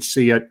 you can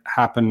see it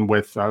happen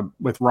with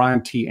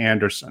Ryan T.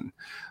 Anderson,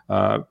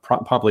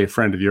 probably a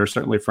friend of yours,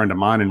 certainly a friend of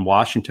mine in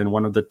Washington,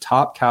 one of the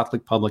top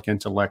Catholic public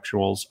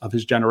intellectuals of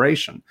his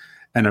generation,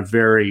 and a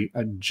very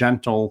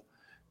gentle,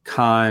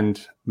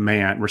 kind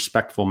man,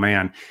 respectful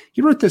man.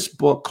 He wrote this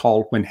book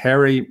called When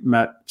Harry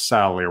Met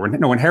Sally, or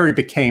when Harry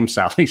Became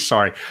Sally,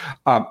 sorry,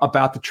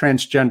 about the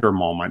transgender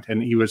moment.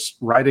 And he was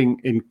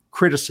writing in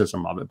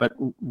criticism of it. But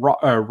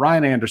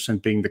Ryan Anderson,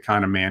 being the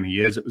kind of man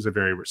he is, it was a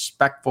very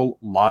respectful,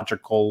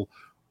 logical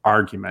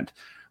argument.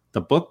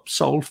 The book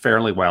sold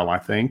fairly well, I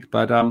think.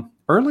 But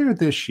earlier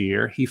this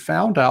year, he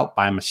found out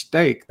by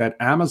mistake that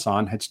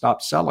Amazon had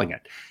stopped selling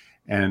it.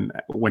 And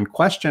when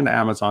questioned,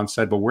 Amazon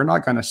said, well, we're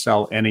not going to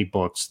sell any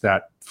books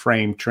that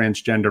frame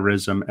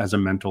transgenderism as a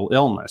mental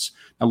illness.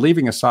 Now,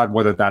 leaving aside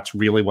whether that's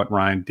really what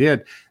Ryan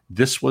did,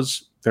 this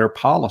was their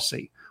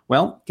policy.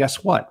 Well,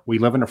 guess what? We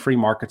live in a free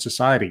market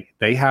society.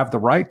 They have the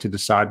right to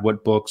decide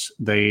what books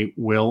they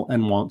will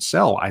and won't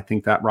sell. I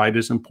think that right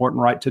is an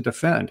important right to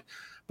defend.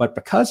 But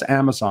because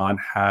Amazon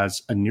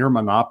has a near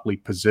monopoly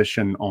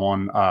position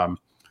on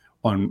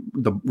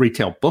the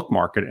retail book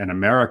market in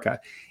America,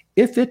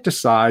 if it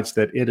decides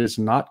that it is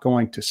not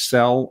going to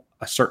sell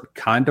a certain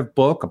kind of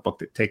book, a book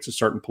that takes a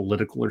certain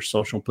political or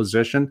social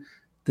position,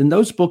 then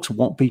those books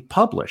won't be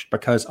published,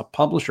 because a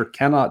publisher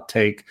cannot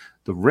take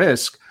the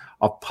risk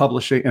of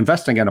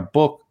investing in a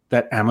book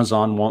that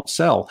Amazon won't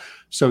sell.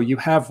 So you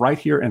have right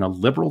here in a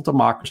liberal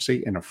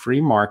democracy, in a free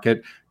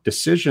market,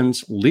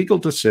 decisions, legal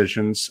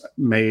decisions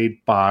made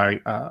by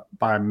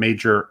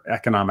major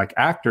economic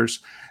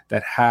actors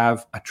that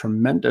have a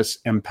tremendous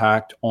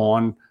impact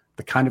on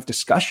the kind of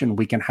discussion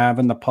we can have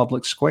in the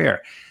public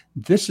square.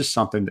 This is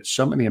something that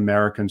so many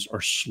Americans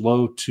are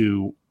slow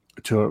to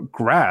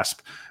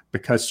grasp,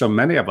 because so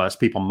many of us,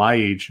 people my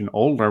age and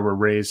older, were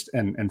raised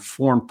and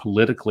formed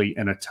politically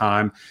in a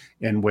time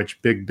in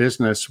which big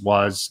business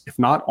was, if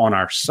not on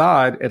our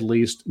side, at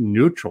least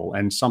neutral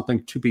and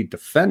something to be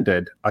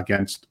defended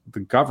against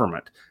the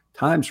government.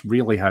 Times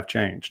really have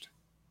changed.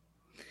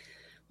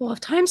 Well, if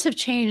times have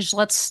changed,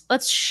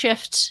 let's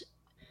shift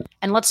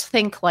and let's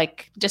think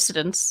like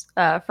dissidents,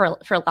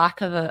 for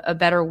lack of a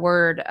better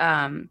word.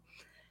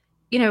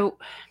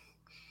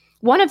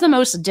 One of the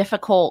most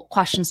difficult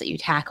questions that you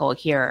tackle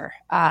here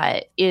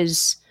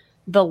is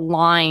the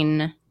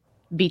line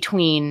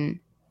between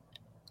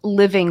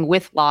living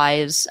with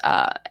lies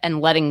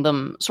and letting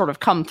them sort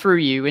of come through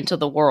you into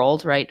the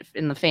world, right?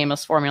 In the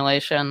famous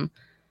formulation.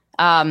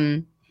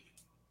 And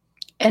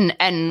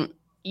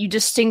you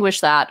distinguish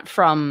that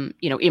from,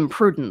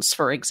 imprudence,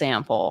 for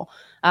example.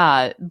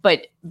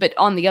 But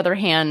on the other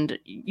hand,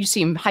 you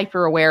seem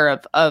hyper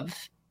aware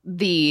of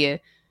the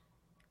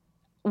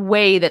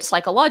way that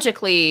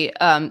psychologically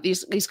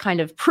these kind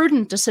of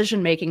prudent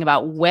decision making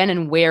about when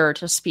and where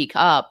to speak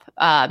up,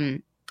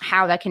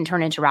 how that can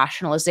turn into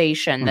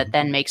rationalization that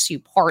then makes you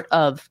part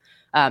of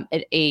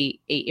a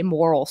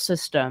immoral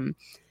system.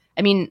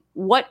 I mean,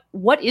 what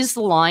is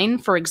the line,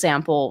 for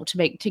example, to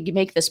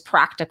make this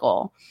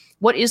practical?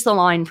 What is the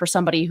line for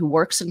somebody who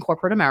works in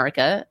corporate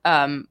America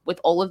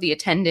with all of the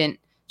attendant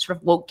sort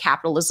of woke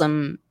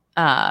capitalism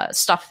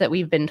stuff that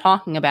we've been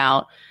talking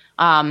about?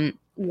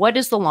 What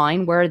is the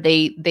line where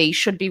they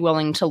should be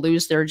willing to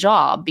lose their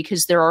job?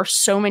 Because there are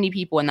so many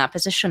people in that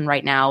position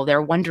right now.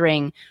 They're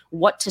wondering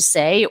what to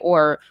say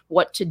or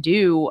what to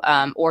do,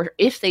 or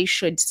if they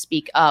should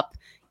speak up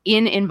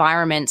in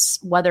environments,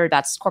 whether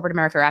that's corporate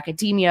America or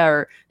academia,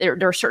 or there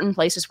are certain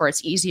places where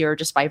it's easier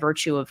just by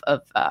virtue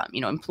of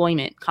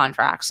employment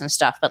contracts and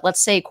stuff. But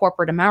let's say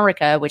corporate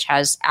America, which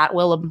has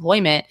at-will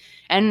employment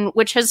and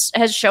which has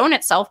shown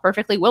itself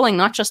perfectly willing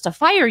not just to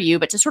fire you,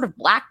 but to sort of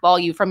blackball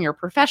you from your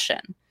profession.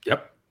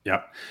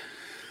 Yep.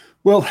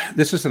 Well,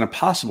 this is an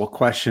impossible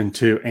question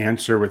to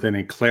answer with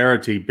any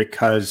clarity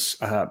because,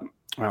 I'll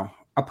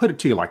put it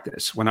to you like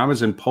this. When I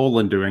was in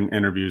Poland doing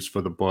interviews for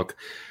the book,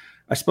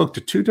 I spoke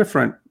to two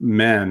different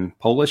men,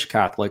 Polish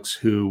Catholics,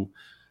 who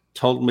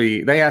told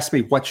me, they asked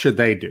me, what should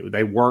they do?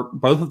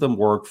 Both of them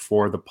worked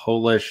for the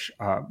Polish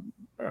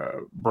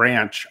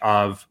branch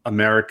of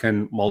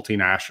American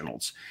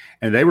multinationals,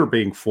 and they were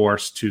being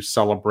forced to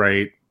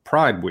celebrate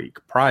Pride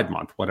Week, Pride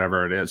Month,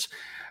 whatever it is.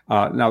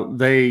 Now,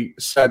 they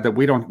said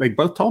that they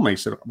both told me,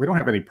 said, we don't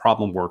have any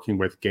problem working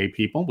with gay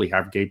people. We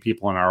have gay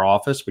people in our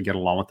office. We get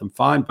along with them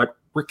fine, but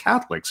we're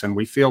Catholics and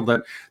we feel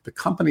that the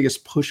company is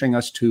pushing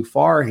us too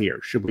far here.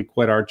 Should we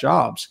quit our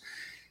jobs?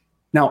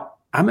 Now,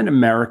 I'm an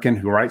American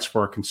who writes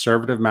for a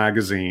conservative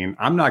magazine.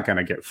 I'm not going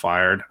to get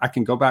fired. I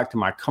can go back to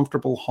my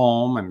comfortable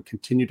home and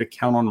continue to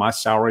count on my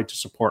salary to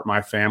support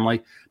my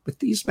family. But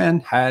these men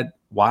had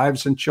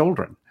wives and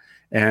children,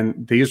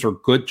 and these are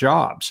good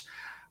jobs.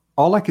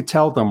 all I could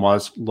tell them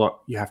was,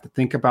 look, you have to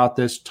think about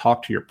this,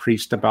 talk to your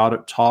priest about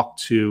it, talk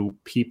to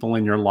people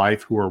in your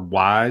life who are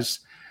wise,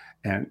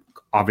 and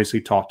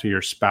obviously talk to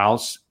your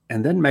spouse,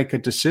 and then make a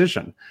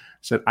decision.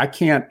 Said, I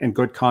can't in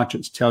good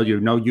conscience tell you,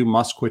 no, you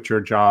must quit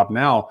your job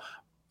now.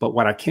 But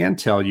what I can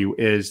tell you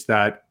is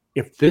that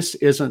if this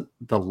isn't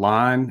the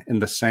line in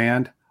the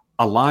sand,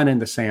 a line in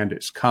the sand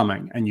is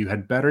coming, and you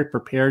had better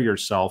prepare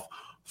yourself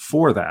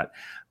for that.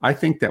 I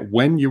think that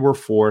when you were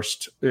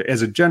forced,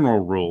 as a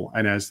general rule,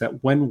 and as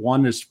that when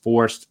one is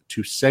forced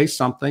to say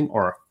something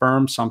or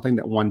affirm something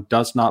that one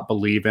does not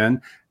believe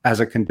in as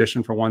a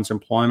condition for one's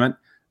employment,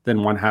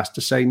 then one has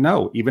to say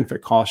no, even if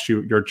it costs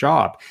you your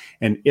job.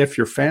 And if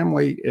your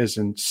family is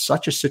in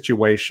such a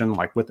situation,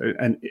 like with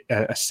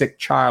a sick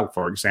child,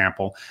 for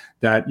example,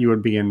 that you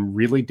would be in a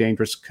really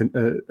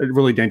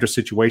dangerous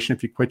situation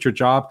if you quit your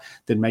job,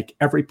 then make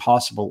every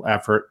possible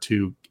effort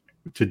to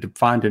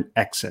find an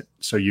exit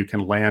so you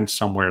can land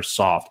somewhere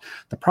soft.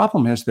 The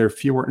problem is there are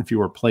fewer and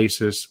fewer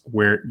places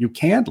where you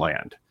can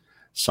land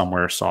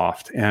somewhere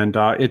soft. And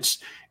it's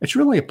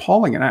really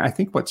appalling. And I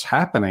think what's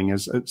happening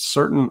is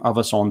certain of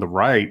us on the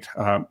right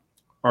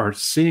are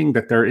seeing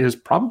that there is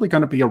probably going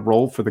to be a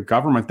role for the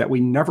government that we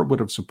never would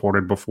have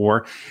supported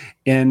before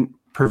in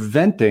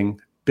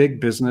preventing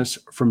big business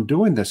from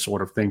doing this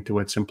sort of thing to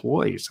its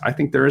employees. I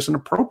think there is an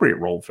appropriate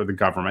role for the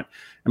government.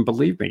 And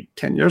believe me,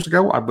 10 years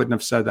ago, I wouldn't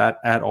have said that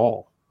at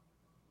all.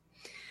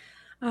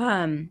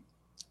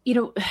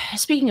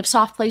 Speaking of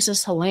soft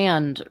places to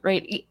land,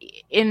 right,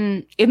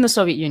 in the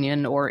Soviet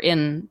Union or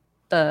in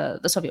the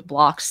Soviet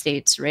bloc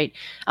states, right,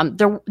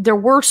 there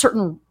were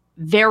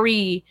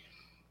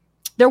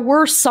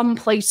some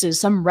places,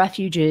 some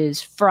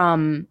refuges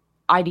from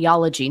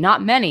ideology,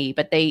 not many,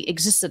 but they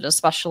existed,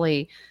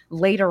 especially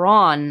later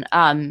on,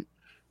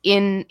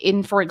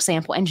 in, for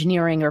example,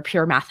 engineering or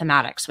pure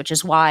mathematics, which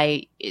is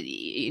why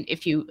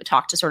if you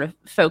talk to sort of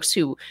folks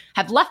who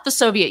have left the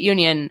Soviet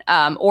Union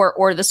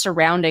or the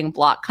surrounding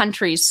bloc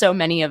countries, so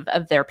many of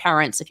their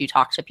parents, if you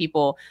talk to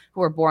people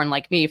who were born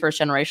like me, first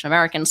generation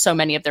Americans, so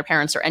many of their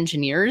parents are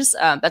engineers.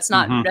 That's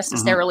not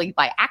necessarily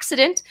by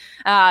accident.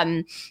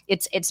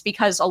 It's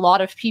because a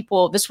lot of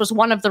people, this was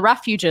one of the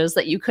refuges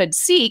that you could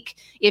seek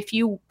if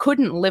you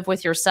couldn't live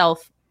with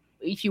yourself,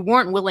 if you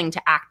weren't willing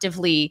to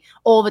actively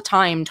all the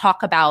time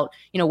talk about,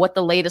 what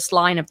the latest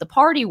line of the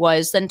party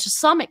was, then to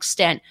some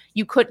extent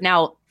you could.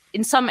 Now,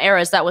 in some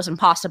eras that was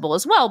impossible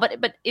as well,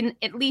 but in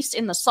at least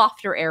in the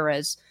softer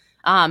eras,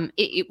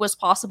 it was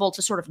possible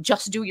to sort of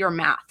just do your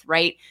math,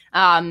 right?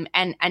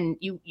 And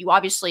you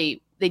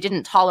obviously, they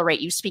didn't tolerate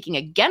you speaking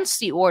against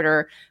the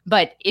order,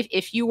 but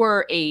if you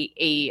were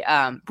a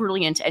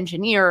brilliant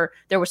engineer,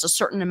 there was a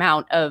certain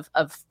amount of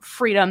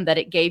freedom that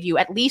it gave you,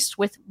 at least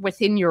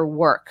within your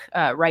work,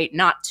 right?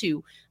 Not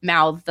to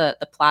mouth the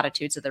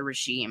platitudes of the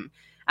regime.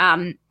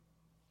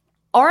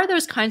 Are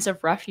those kinds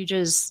of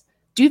refuges,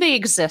 do they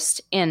exist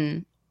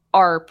in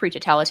our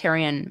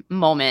pre-totalitarian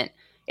moment?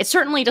 It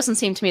certainly doesn't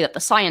seem to me that the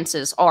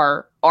sciences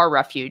are our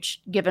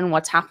refuge, given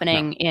what's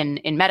happening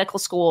in medical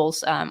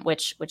schools,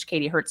 which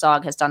Katie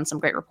Herzog has done some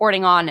great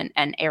reporting on,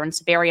 and Aaron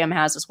Sibarium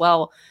has as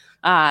well,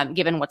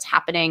 given what's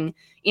happening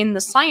in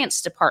the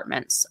science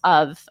departments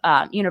of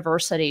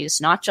universities,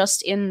 not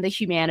just in the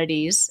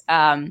humanities,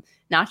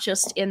 not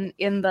just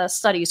in the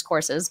studies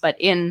courses, but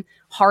in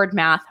hard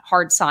math,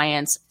 hard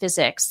science,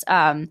 physics,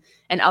 and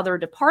other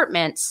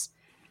departments.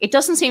 It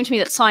doesn't seem to me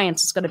that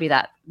science is going to be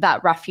that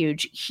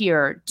refuge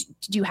here.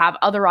 Do you have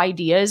other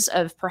ideas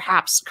of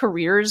perhaps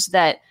careers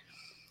that?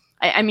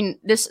 I mean,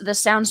 this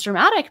sounds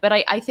dramatic, but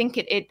I think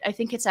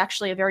it's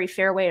actually a very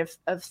fair way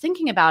of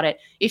thinking about it.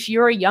 If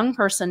you're a young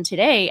person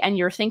today and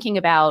you're thinking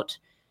about,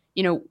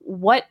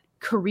 what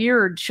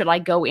career should I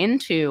go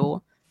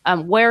into?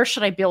 Where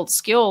should I build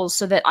skills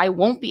so that I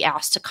won't be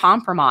asked to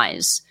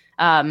compromise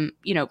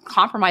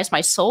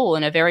my soul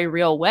in a very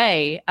real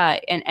way,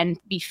 and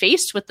be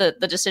faced with the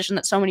decision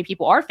that so many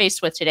people are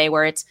faced with today,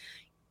 where it's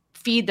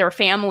feed their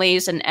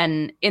families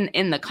and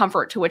in the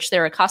comfort to which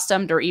they're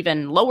accustomed, or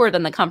even lower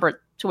than the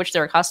comfort to which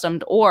they're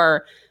accustomed,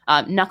 or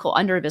knuckle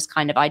under this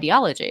kind of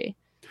ideology.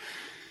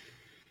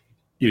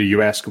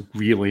 You ask a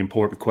really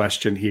important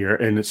question here,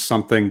 and it's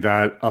something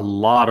that a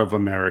lot of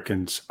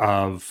Americans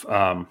of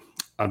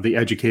the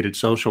educated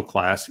social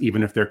class,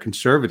 even if they're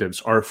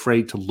conservatives, are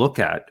afraid to look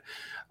at.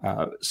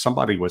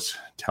 Somebody was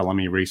telling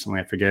me recently,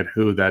 I forget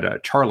who,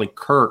 that Charlie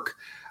Kirk,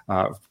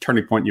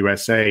 Turning Point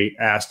USA,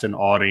 asked an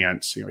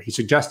audience, he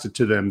suggested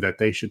to them that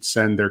they should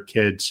send their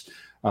kids,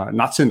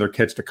 not send their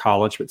kids to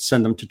college, but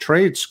send them to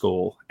trade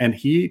school. And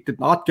he did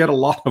not get a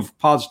lot of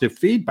positive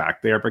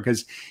feedback there,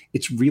 because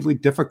it's really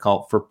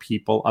difficult for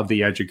people of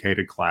the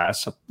educated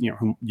class,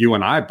 whom you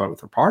and I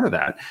both are part of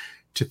that,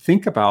 to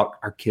think about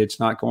our kids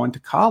not going to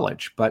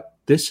college. But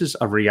this is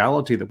a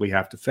reality that we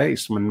have to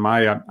face. When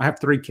I have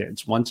 3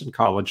 kids, one's in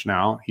college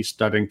now, he's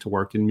studying to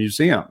work in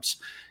museums.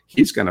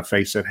 He's going to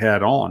face it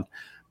head on.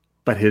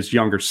 But his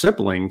younger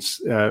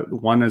siblings,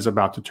 one is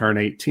about to turn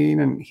 18,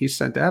 and he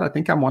said, Dad, I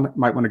think I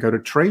might want to go to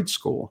trade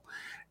school.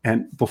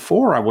 And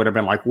before I would have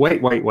been like,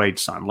 wait,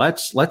 son,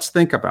 let's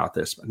think about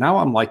this. But now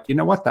I'm like, you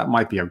know what? That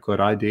might be a good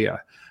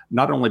idea.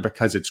 Not only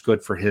because it's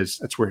good for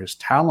that's where his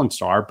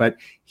talents are, but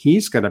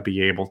he's going to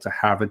be able to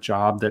have a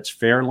job that's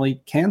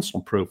fairly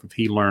cancel proof if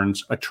he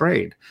learns a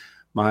trade.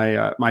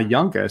 My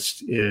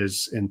youngest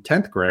is in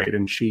 10th grade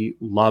and she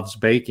loves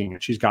baking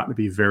and she's gotten to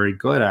be very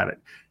good at it.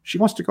 She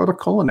wants to go to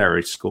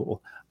culinary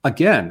school.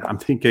 Again, I'm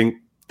thinking,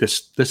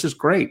 this is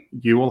great.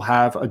 You will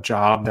have a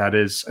job that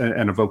is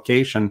and a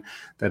vocation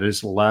that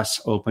is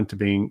less open to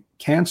being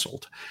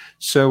canceled.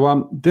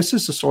 So this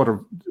is a sort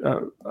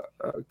of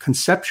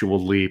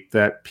conceptual leap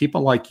that people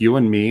like you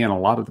and me and a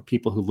lot of the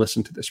people who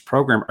listen to this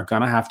program are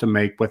going to have to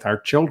make with our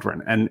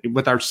children and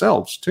with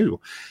ourselves too,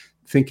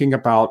 thinking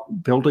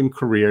about building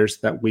careers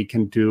that we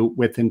can do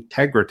with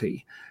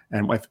integrity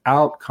and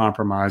without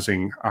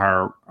compromising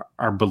our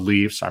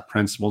beliefs, our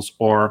principles,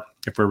 or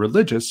if we're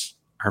religious,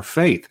 our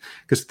faith,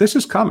 because this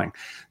is coming.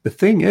 The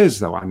thing is,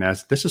 though,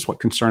 Inez, this is what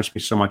concerns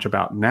me so much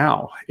about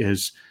now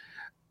is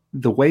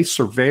the way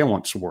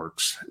surveillance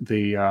works,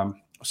 the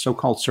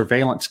so-called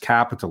surveillance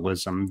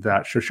capitalism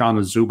that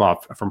Shoshana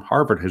Zuboff from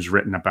Harvard has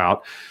written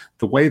about,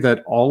 the way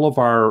that all of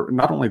our,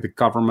 not only the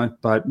government,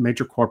 but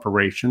major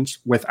corporations,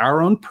 with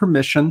our own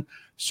permission,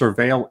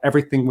 surveil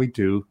everything we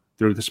do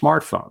through the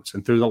smartphones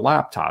and through the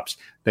laptops.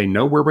 They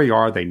know where we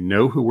are. They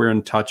know who we're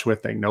in touch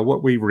with. They know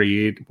what we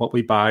read, what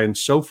we buy, and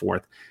so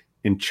forth.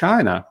 In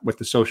China, with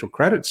the social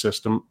credit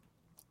system,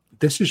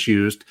 this is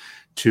used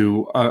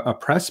to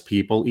oppress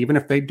people, even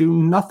if they do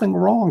nothing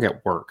wrong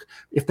at work.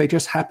 If they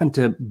just happen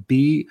to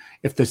be,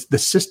 if the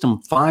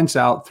system finds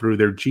out through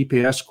their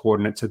GPS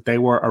coordinates that they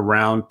were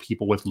around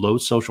people with low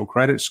social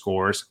credit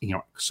scores,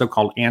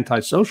 so-called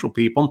antisocial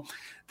people,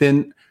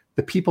 then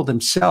the people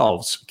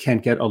themselves can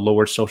get a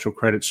lower social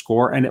credit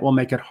score, and it will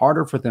make it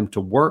harder for them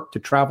to work, to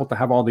travel, to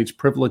have all these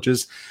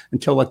privileges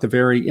until at the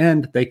very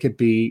end they could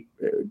be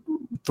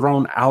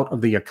thrown out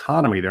of the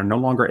economy. They're no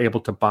longer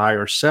able to buy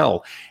or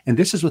sell. And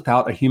this is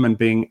without a human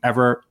being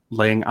ever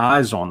laying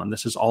eyes on them.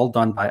 This is all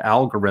done by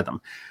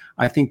algorithm.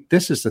 I think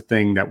this is the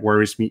thing that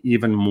worries me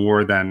even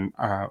more than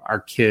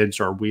our kids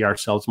or we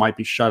ourselves might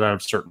be shut out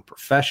of certain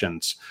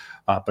professions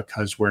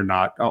because we're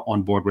not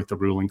on board with the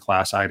ruling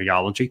class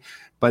ideology.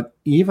 But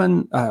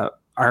even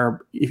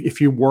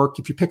if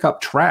you pick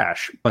up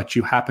trash, but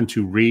you happen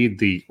to read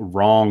the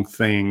wrong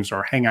things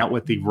or hang out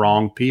with the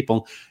wrong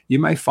people, you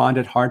may find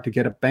it hard to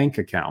get a bank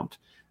account.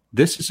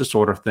 This is the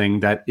sort of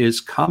thing that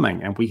is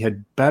coming, and we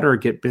had better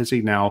get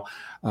busy now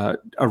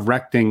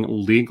erecting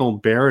legal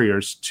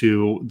barriers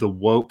to the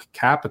woke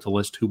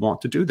capitalists who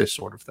want to do this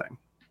sort of thing.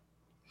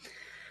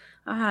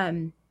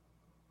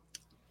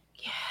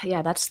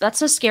 Yeah, that's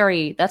a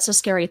scary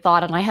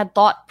thought. And I had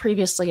thought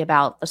previously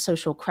about the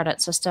social credit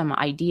system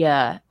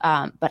idea,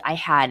 but I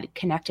had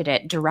connected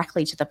it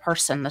directly to the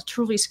person. The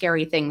truly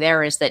scary thing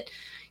there is that,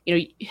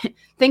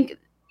 think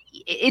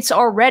it's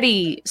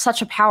already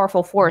such a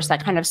powerful force,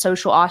 that kind of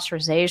social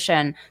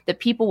ostracization, that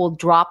people will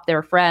drop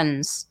their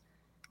friends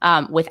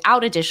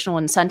without additional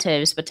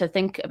incentives, but to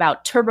think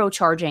about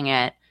turbocharging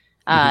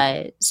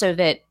it so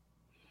that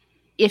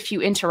if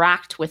you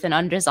interact with an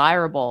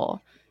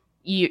undesirable,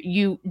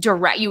 you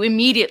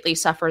immediately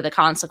suffer the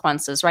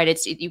consequences,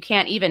 right? You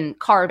can't even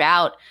carve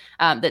out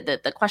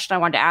the question I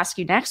wanted to ask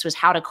you next was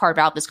how to carve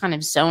out this kind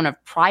of zone of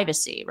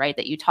privacy, right?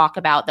 That you talk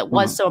about that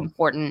was so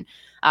important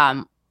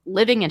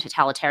living in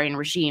totalitarian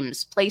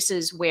regimes,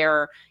 places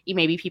where you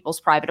maybe people's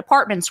private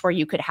apartments, where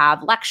you could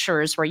have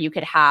lectures, where you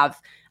could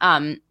have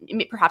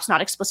perhaps not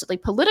explicitly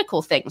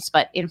political things,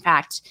 but in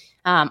fact,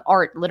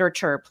 art,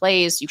 literature,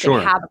 plays. You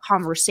could have a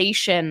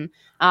conversation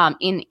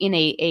in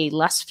a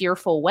less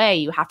fearful way.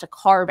 You have to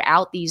carve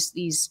out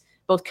these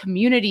both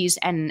communities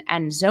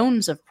and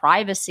zones of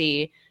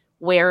privacy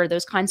where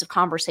those kinds of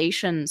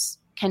conversations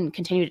can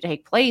continue to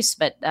take place.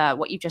 But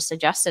what you just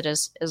suggested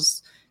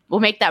is will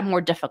make that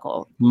more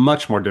difficult.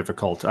 Much more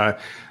difficult.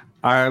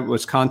 I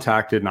was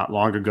contacted not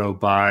long ago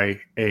by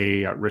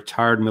a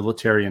retired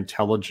military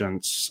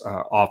intelligence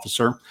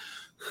officer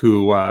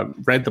who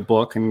read the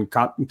book and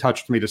got in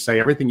touch with me to say,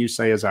 everything you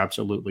say is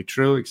absolutely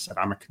true. He said,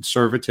 I'm a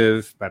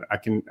conservative, but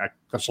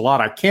there's a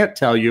lot I can't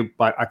tell you,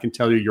 but I can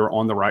tell you you're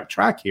on the right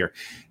track here.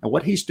 And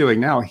what he's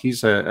doing now,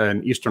 he's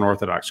an Eastern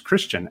Orthodox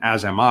Christian,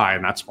 as am I,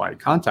 and that's why he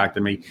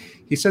contacted me.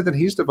 He said that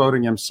he's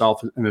devoting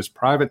himself in his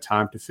private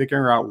time to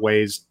figuring out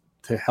ways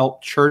to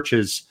help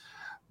churches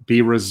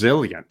be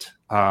resilient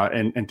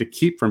and to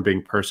keep from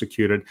being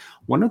persecuted.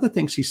 One of the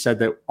things he said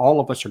that all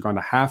of us are going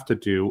to have to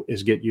do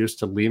is get used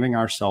to leaving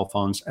our cell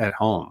phones at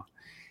home.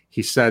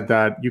 He said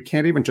that you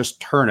can't even just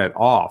turn it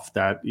off,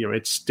 that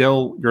you're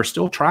still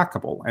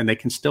trackable and they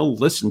can still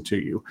listen to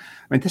you.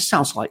 I mean, this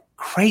sounds like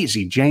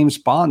crazy James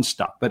Bond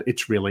stuff, but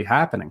it's really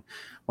happening.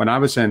 When I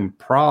was in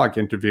Prague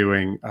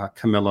interviewing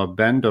Kamila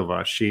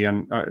Bendova, she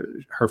and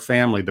her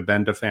family, the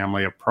Benda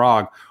family of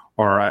Prague,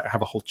 or I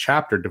have a whole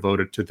chapter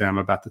devoted to them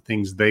about the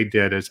things they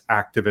did as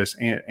activists,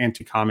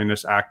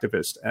 anti-communist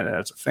activists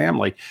as a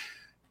family.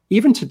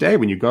 even today,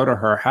 when you go to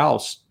her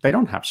house, they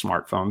don't have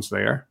smartphones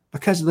there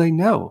because they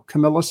know.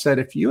 Camilla said,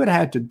 if you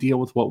had to deal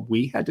with what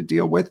we had to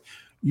deal with,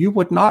 you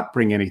would not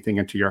bring anything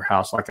into your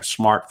house like a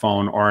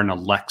smartphone or an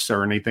Alexa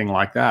or anything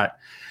like that.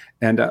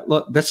 And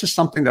look, this is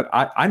something that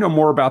I know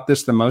more about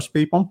this than most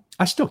people.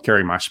 I still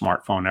carry my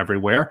smartphone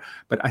everywhere,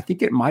 but I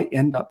think it might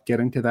end up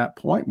getting to that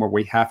point where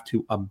we have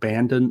to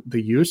abandon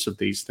the use of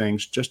these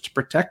things just to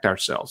protect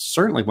ourselves.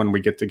 Certainly when we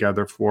get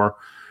together for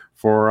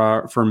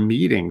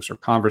meetings or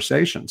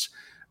conversations.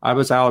 I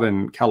was out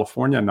in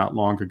California not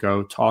long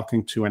ago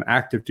talking to an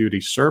active duty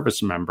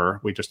service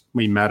member.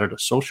 We met at a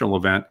social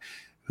event,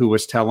 who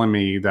was telling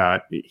me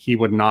that he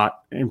would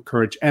not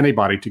encourage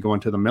anybody to go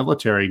into the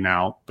military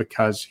now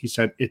because he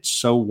said it's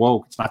so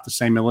woke. It's not the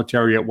same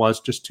military it was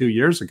just 2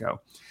 years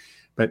ago.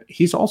 But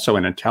he's also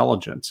in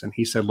intelligence. And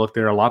he said, look,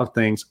 there are a lot of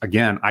things,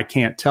 again, I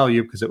can't tell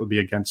you because it would be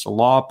against the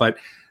law, but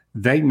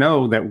they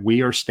know that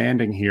we are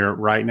standing here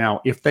right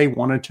now. If they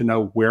wanted to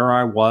know where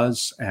I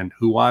was and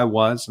who I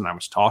was, and I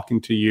was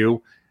talking to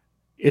you,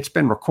 it's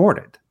been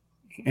recorded.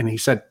 And he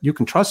said, you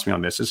can trust me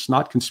on this. It's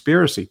not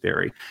conspiracy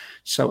theory.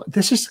 So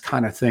this is the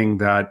kind of thing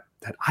that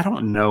I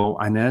don't know,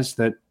 Inez,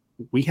 that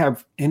we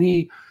have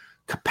any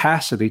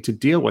capacity to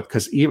deal with,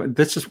 because even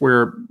this is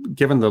where,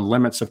 given the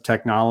limits of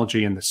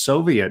technology in the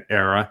Soviet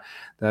era,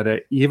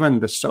 that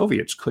even the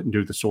Soviets couldn't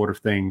do the sort of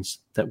things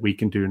that we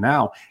can do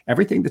now.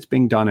 Everything that's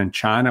being done in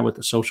China with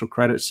the social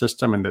credit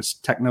system and this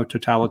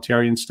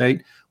techno-totalitarian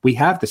state, we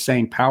have the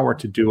same power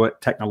to do it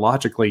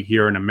technologically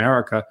here in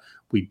America.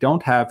 We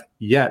don't have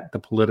yet the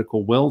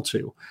political will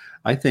to.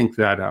 I think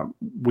that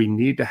we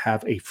need to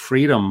have a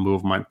freedom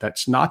movement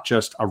that's not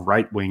just a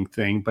right-wing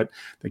thing, but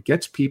that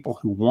gets people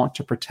who want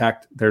to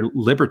protect their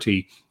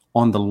liberty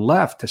on the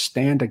left to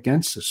stand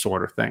against this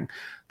sort of thing.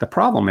 The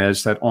problem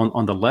is that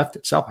on the left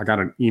itself, I got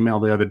an email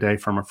the other day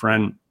from a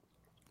friend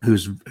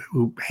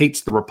who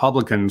hates the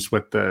Republicans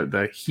with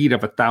the heat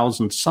of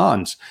 1,000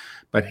 suns,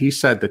 but he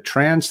said the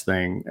trans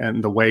thing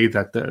and the way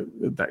that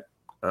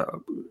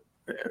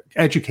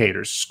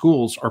educators,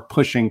 schools are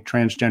pushing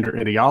transgender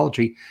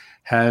ideology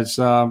has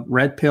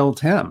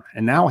red-pilled him.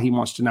 And now he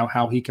wants to know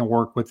how he can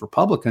work with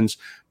Republicans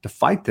to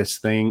fight this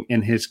thing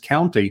in his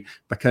county,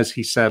 because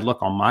he said,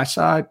 look, on my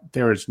side,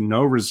 there is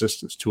no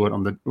resistance to it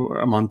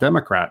among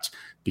Democrats,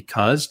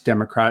 because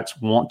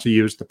Democrats want to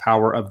use the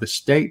power of the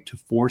state to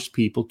force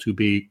people to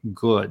be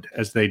good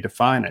as they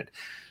define it.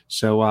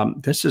 So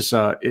this is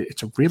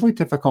it's a really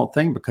difficult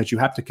thing, because you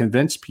have to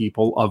convince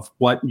people of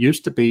what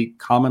used to be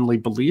commonly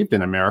believed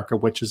in America,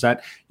 which is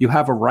that you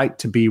have a right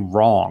to be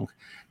wrong.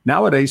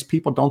 Nowadays,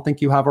 people don't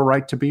think you have a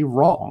right to be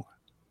wrong.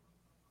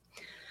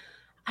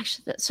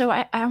 Actually, so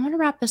I want to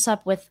wrap this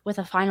up with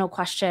a final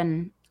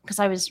question, because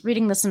I was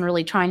reading this and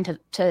really trying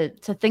to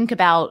think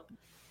about,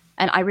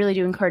 and I really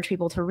do encourage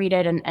people to read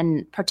it,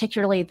 and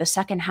particularly the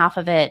second half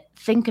of it,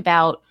 think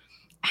about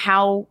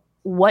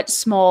what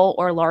small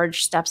or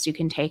large steps you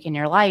can take in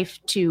your life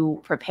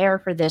to prepare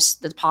for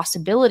the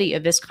possibility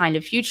of this kind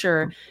of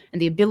future,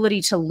 and the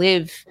ability to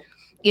live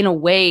in a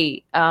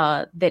way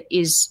that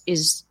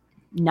is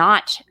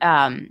not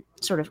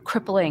sort of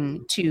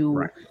crippling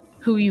to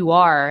who you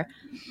are.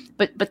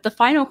 But the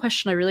final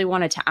question I really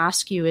wanted to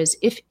ask you is,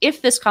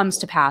 if this comes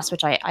to pass,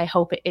 which I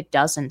hope it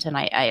doesn't, and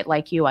I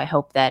like you, I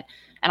hope that,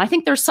 and I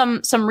think there's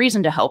some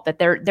reason to hope that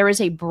there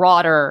is a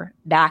broader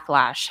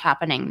backlash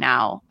happening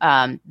now,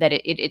 that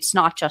it's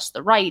not just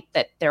the right,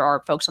 that there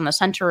are folks on the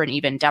center and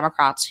even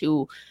Democrats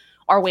who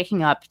are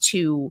waking up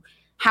to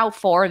how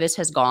far this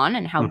has gone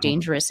and how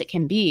dangerous it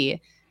can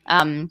be.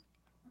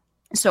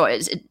 So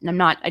I'm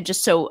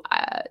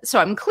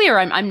clear,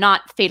 I'm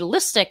not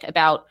fatalistic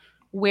about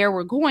where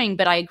we're going,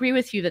 but I agree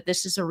with you that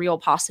this is a real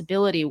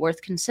possibility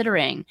worth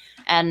considering.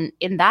 And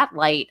in that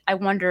light, I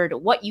wondered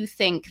what you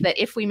think that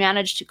if we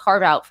manage to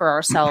carve out for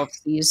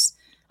ourselves these,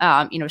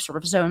 sort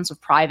of zones of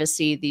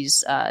privacy,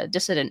 these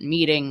dissident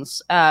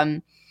meetings,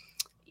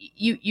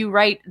 you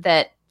write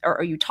that,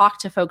 or you talk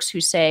to folks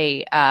who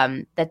say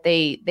that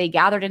they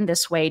gathered in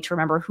this way to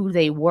remember who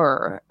they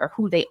were or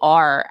who they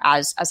are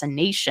as a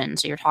nation.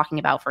 So you're talking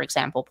about, for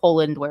example,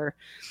 Poland, where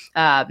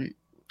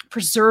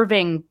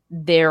preserving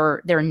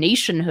their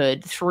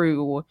nationhood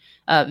through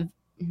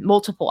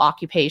multiple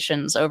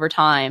occupations over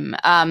time.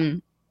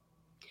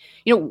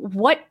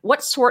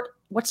 What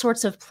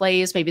sorts of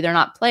plays? Maybe they're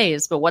not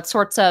plays, but what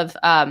sorts of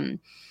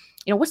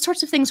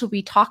things would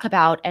we talk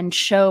about and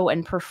show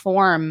and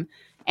perform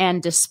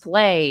and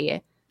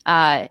display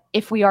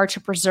if we are to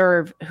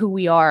preserve who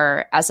we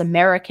are as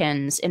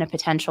Americans in a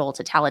potential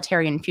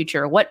totalitarian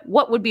future? What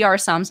would be our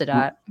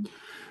samizdat?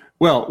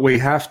 Well, we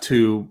have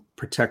to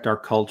protect our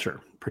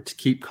culture, to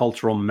keep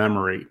cultural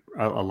memory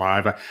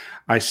alive.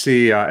 I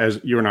see, as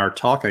you and I are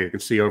talking, I can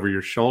see over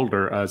your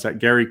shoulder, is that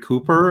Gary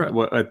Cooper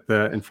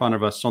in front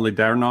of us,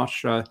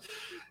 Solidarność?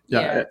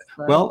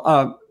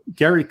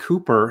 Gary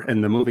Cooper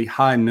in the movie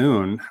High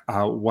Noon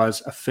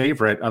was a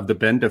favorite of the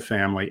Benda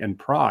family in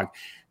Prague.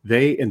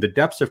 They, in the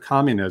depths of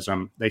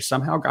communism, they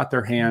somehow got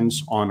their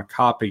hands on a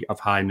copy of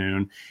High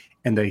Noon,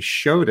 and they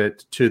showed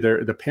it to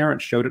the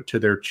parents showed it to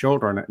their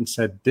children and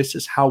said, this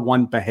is how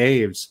one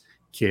behaves,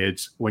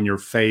 kids, when you're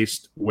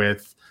faced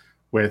with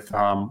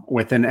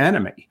an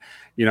enemy,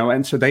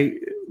 and so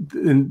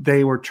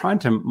they were trying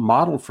to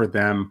model for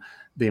them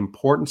the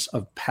importance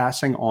of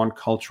passing on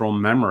cultural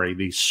memory,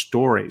 these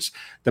stories.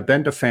 The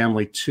Benda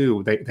family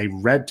too, they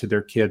read to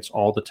their kids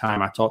all the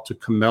time. I talked to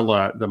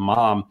Camilla, the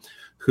mom,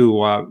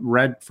 who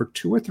read for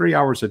 2 or 3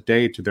 hours a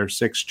day to their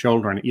 6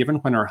 children, even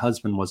when her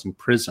husband was in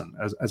prison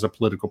as a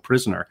political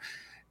prisoner.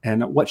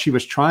 And what she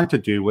was trying to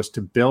do was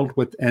to build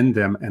within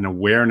them an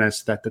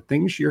awareness that the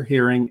things you're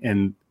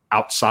hearing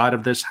outside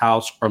of this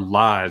house are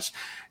lies.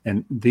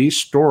 And these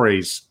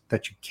stories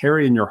that you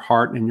carry in your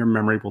heart and in your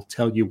memory will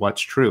tell you what's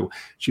true.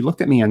 She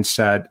looked at me and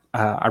said,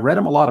 I read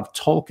him a lot of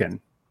Tolkien.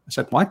 I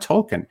said, why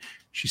Tolkien?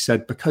 She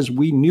said, because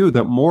we knew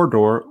that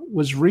Mordor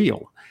was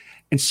real.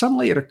 And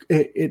suddenly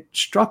it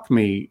struck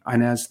me,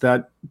 Inez,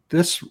 that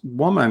this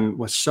woman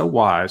was so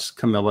wise,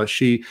 Camilla.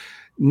 She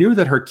knew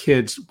that her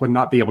kids would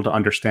not be able to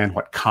understand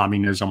what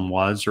communism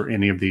was or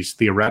any of these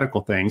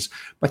theoretical things,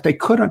 but they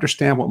could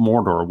understand what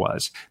Mordor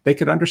was. They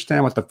could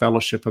understand what the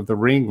Fellowship of the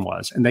Ring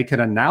was, and they could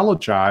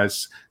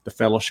analogize the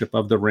Fellowship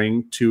of the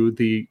Ring to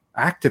the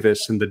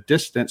activists in the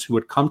distance who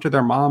would come to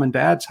their mom and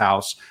dad's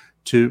house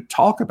to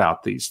talk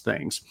about these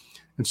things.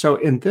 And so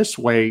in this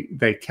way,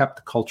 they kept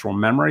the cultural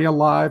memory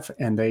alive,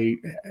 and they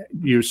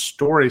used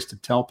stories to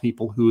tell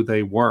people who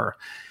they were.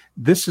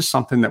 This is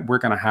something that we're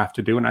going to have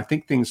to do. And I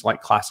think things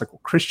like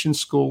classical Christian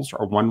schools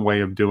are one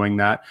way of doing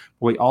that.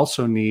 We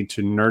also need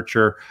to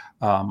nurture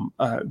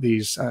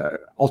these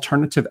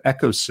alternative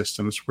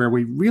ecosystems where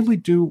we really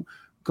do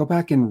go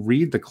back and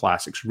read the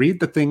classics, read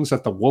the things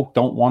that the woke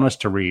don't want us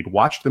to read,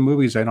 watch the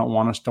movies they don't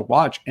want us to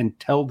watch, and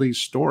tell these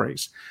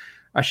stories.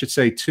 I should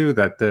say, too,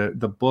 that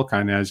the book,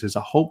 Inez, is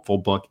a hopeful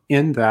book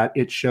in that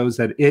it shows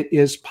that it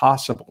is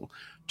possible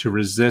to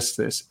resist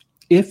this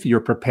if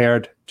you're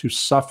prepared to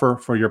suffer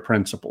for your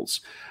principles.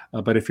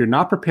 But if you're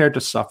not prepared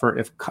to suffer,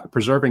 if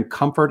preserving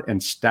comfort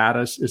and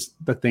status is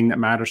the thing that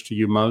matters to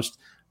you most,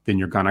 then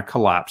you're going to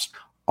collapse.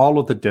 All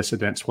of the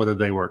dissidents, whether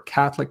they were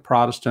Catholic,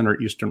 Protestant, or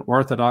Eastern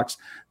Orthodox,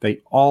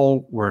 they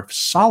all were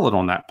solid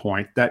on that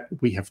point that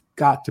we have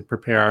got to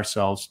prepare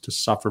ourselves to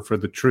suffer for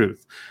the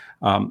truth,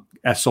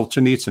 as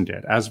Solzhenitsyn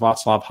did, as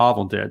Václav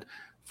Havel did.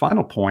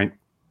 Final point,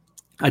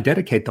 I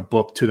dedicate the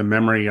book to the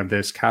memory of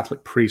this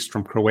Catholic priest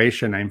from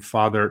Croatia named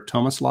Father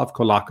Tomislav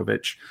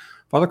Kolakovic.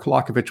 Father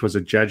Kolakovic was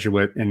a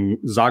Jesuit in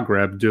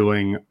Zagreb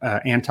doing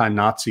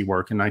anti-Nazi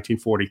work in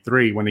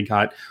 1943 when he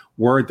got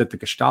word that the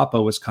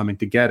Gestapo was coming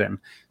to get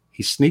him.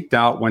 He sneaked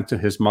out, went to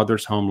his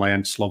mother's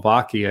homeland,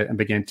 Slovakia, and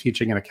began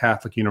teaching in a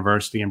Catholic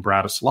university in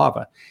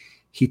Bratislava.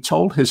 He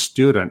told his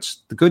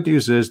students, the good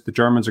news is the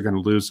Germans are going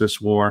to lose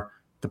this war.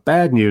 The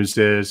bad news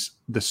is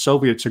the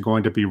Soviets are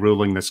going to be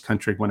ruling this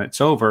country when it's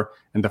over,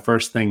 and the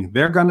first thing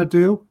they're going to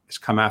do is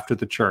come after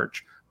the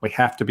church. We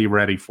have to be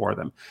ready for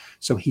them.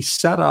 So he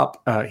set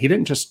up, he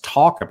didn't just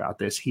talk about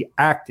this, he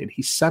acted.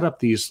 He set up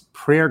these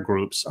prayer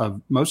groups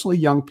of mostly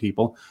young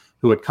people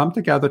who had come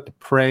together to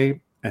pray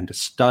and to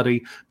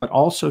study, but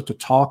also to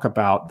talk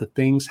about the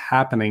things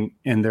happening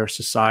in their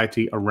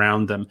society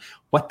around them,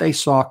 what they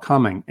saw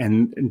coming,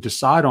 and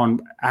decide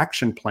on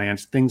action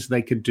plans, things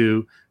they could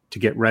do to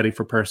get ready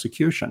for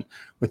persecution.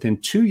 Within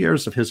 2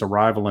 years of his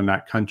arrival in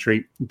that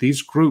country,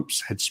 these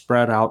groups had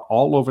spread out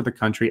all over the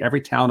country.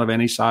 Every town of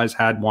any size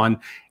had one,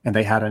 and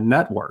they had a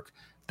network.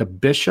 The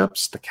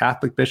bishops, the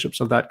Catholic bishops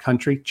of that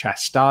country,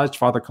 chastised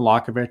Father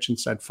Kolakovic and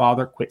said,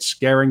 Father, quit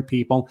scaring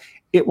people.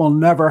 It will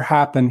never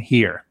happen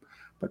here.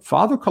 But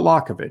Father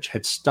Kolakovic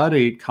had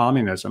studied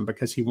communism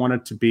because he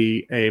wanted to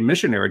be a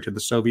missionary to the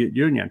Soviet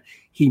Union.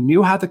 He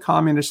knew how the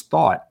communists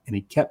thought, and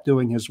he kept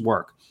doing his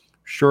work.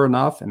 Sure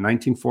enough, in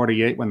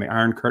 1948, when the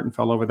Iron Curtain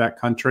fell over that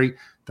country,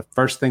 the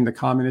first thing the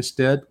communists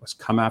did was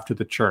come after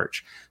the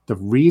church. The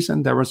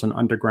reason there was an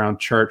underground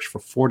church for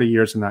 40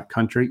 years in that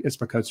country is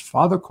because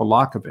Father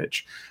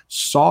Kolakovic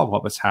saw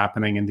what was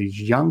happening in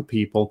these young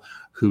people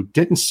who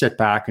didn't sit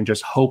back and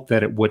just hope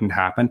that it wouldn't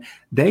happen.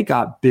 They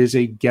got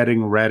busy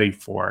getting ready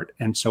for it.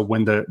 And so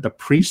when the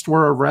priests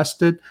were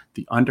arrested,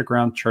 the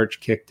underground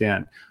church kicked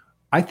in.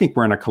 I think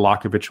we're in a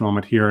Kolakovic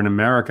moment here in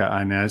America,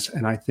 Inez,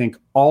 and I think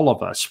all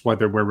of us,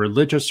 whether we're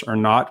religious or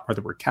not,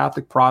 whether we're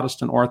Catholic,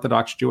 Protestant,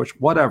 Orthodox, Jewish,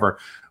 whatever,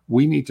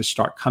 we need to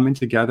start coming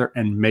together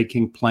and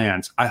making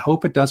plans. I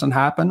hope it doesn't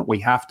happen. We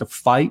have to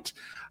fight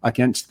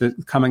against the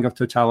coming of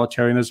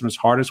totalitarianism as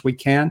hard as we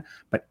can.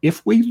 But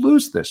if we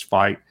lose this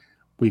fight,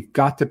 we've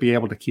got to be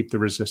able to keep the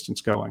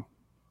resistance going.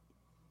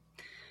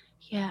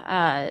 Yeah,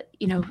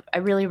 I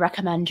really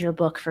recommend your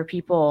book for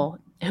people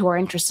who are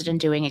interested in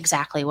doing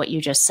exactly what you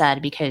just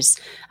said, because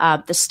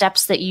the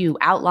steps that you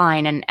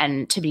outline,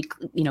 and to be,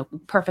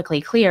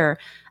 perfectly clear,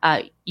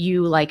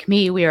 you, like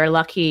me, we are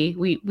lucky.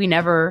 We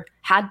never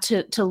had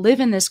to live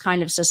in this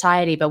kind of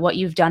society. But what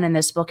you've done in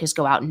this book is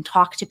go out and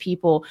talk to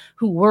people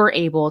who were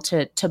able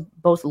to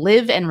both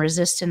live and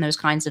resist in those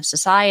kinds of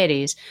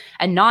societies.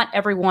 And not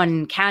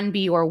everyone can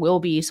be or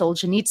will be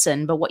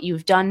Solzhenitsyn, but what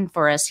you've done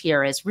for us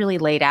here is really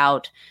laid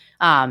out,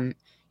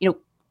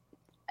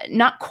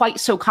 not quite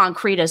so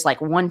concrete as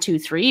like 1, 2,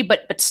 3,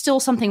 but still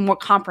something more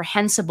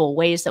comprehensible,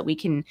 ways that we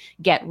can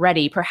get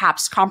ready,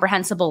 perhaps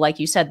comprehensible, like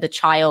you said, the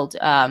child,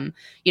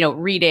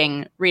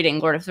 reading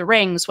Lord of the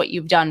Rings. What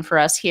you've done for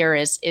us here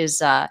is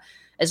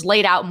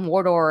laid out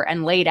Mordor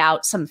and laid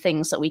out some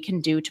things that we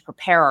can do to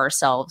prepare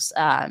ourselves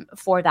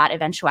for that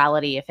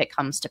eventuality if it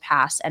comes to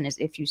pass. And as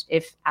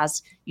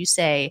you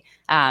say,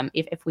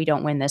 if we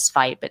don't win this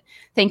fight. But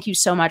thank you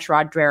so much,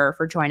 Rod Dreher,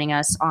 for joining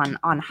us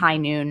on High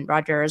Noon.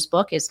 Rod Dreher's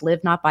book is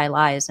Live Not by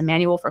Lies, a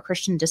manual for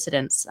Christian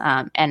dissidents.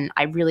 And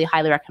I really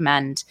highly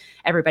recommend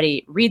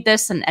everybody read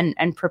this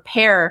and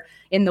prepare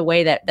in the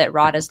way that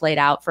Rod has laid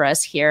out for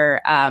us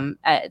here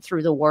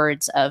through the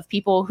words of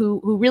people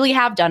who really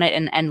have done it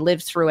and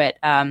lived through it.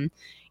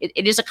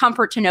 It is a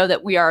comfort to know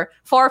that we are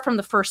far from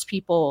the first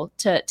people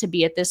to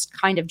be at this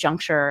kind of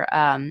juncture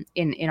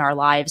in our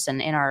lives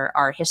and in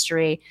our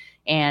history.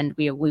 And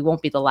we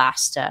won't be the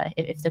last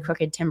if the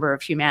crooked timber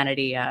of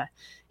humanity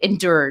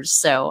endures.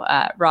 So,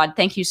 Rod,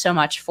 thank you so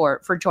much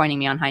for joining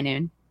me on High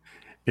Noon.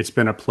 It's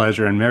been a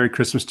pleasure, and Merry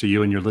Christmas to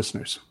you and your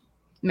listeners.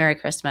 Merry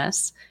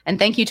Christmas. And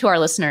thank you to our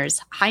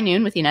listeners. High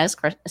Noon with Inez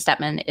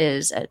Stepman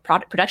is a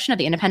production of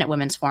the Independent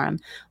Women's Forum.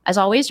 As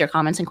always, your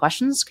comments and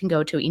questions can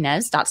go to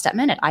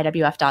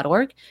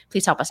inez.stepman@iwf.org.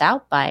 Please help us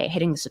out by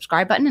hitting the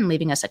subscribe button and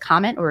leaving us a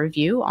comment or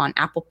review on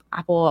Apple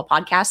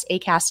Podcasts,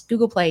 Acast,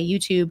 Google Play,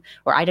 YouTube,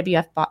 or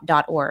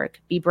iwf.org.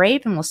 Be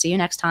brave, and we'll see you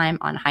next time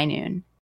on High Noon.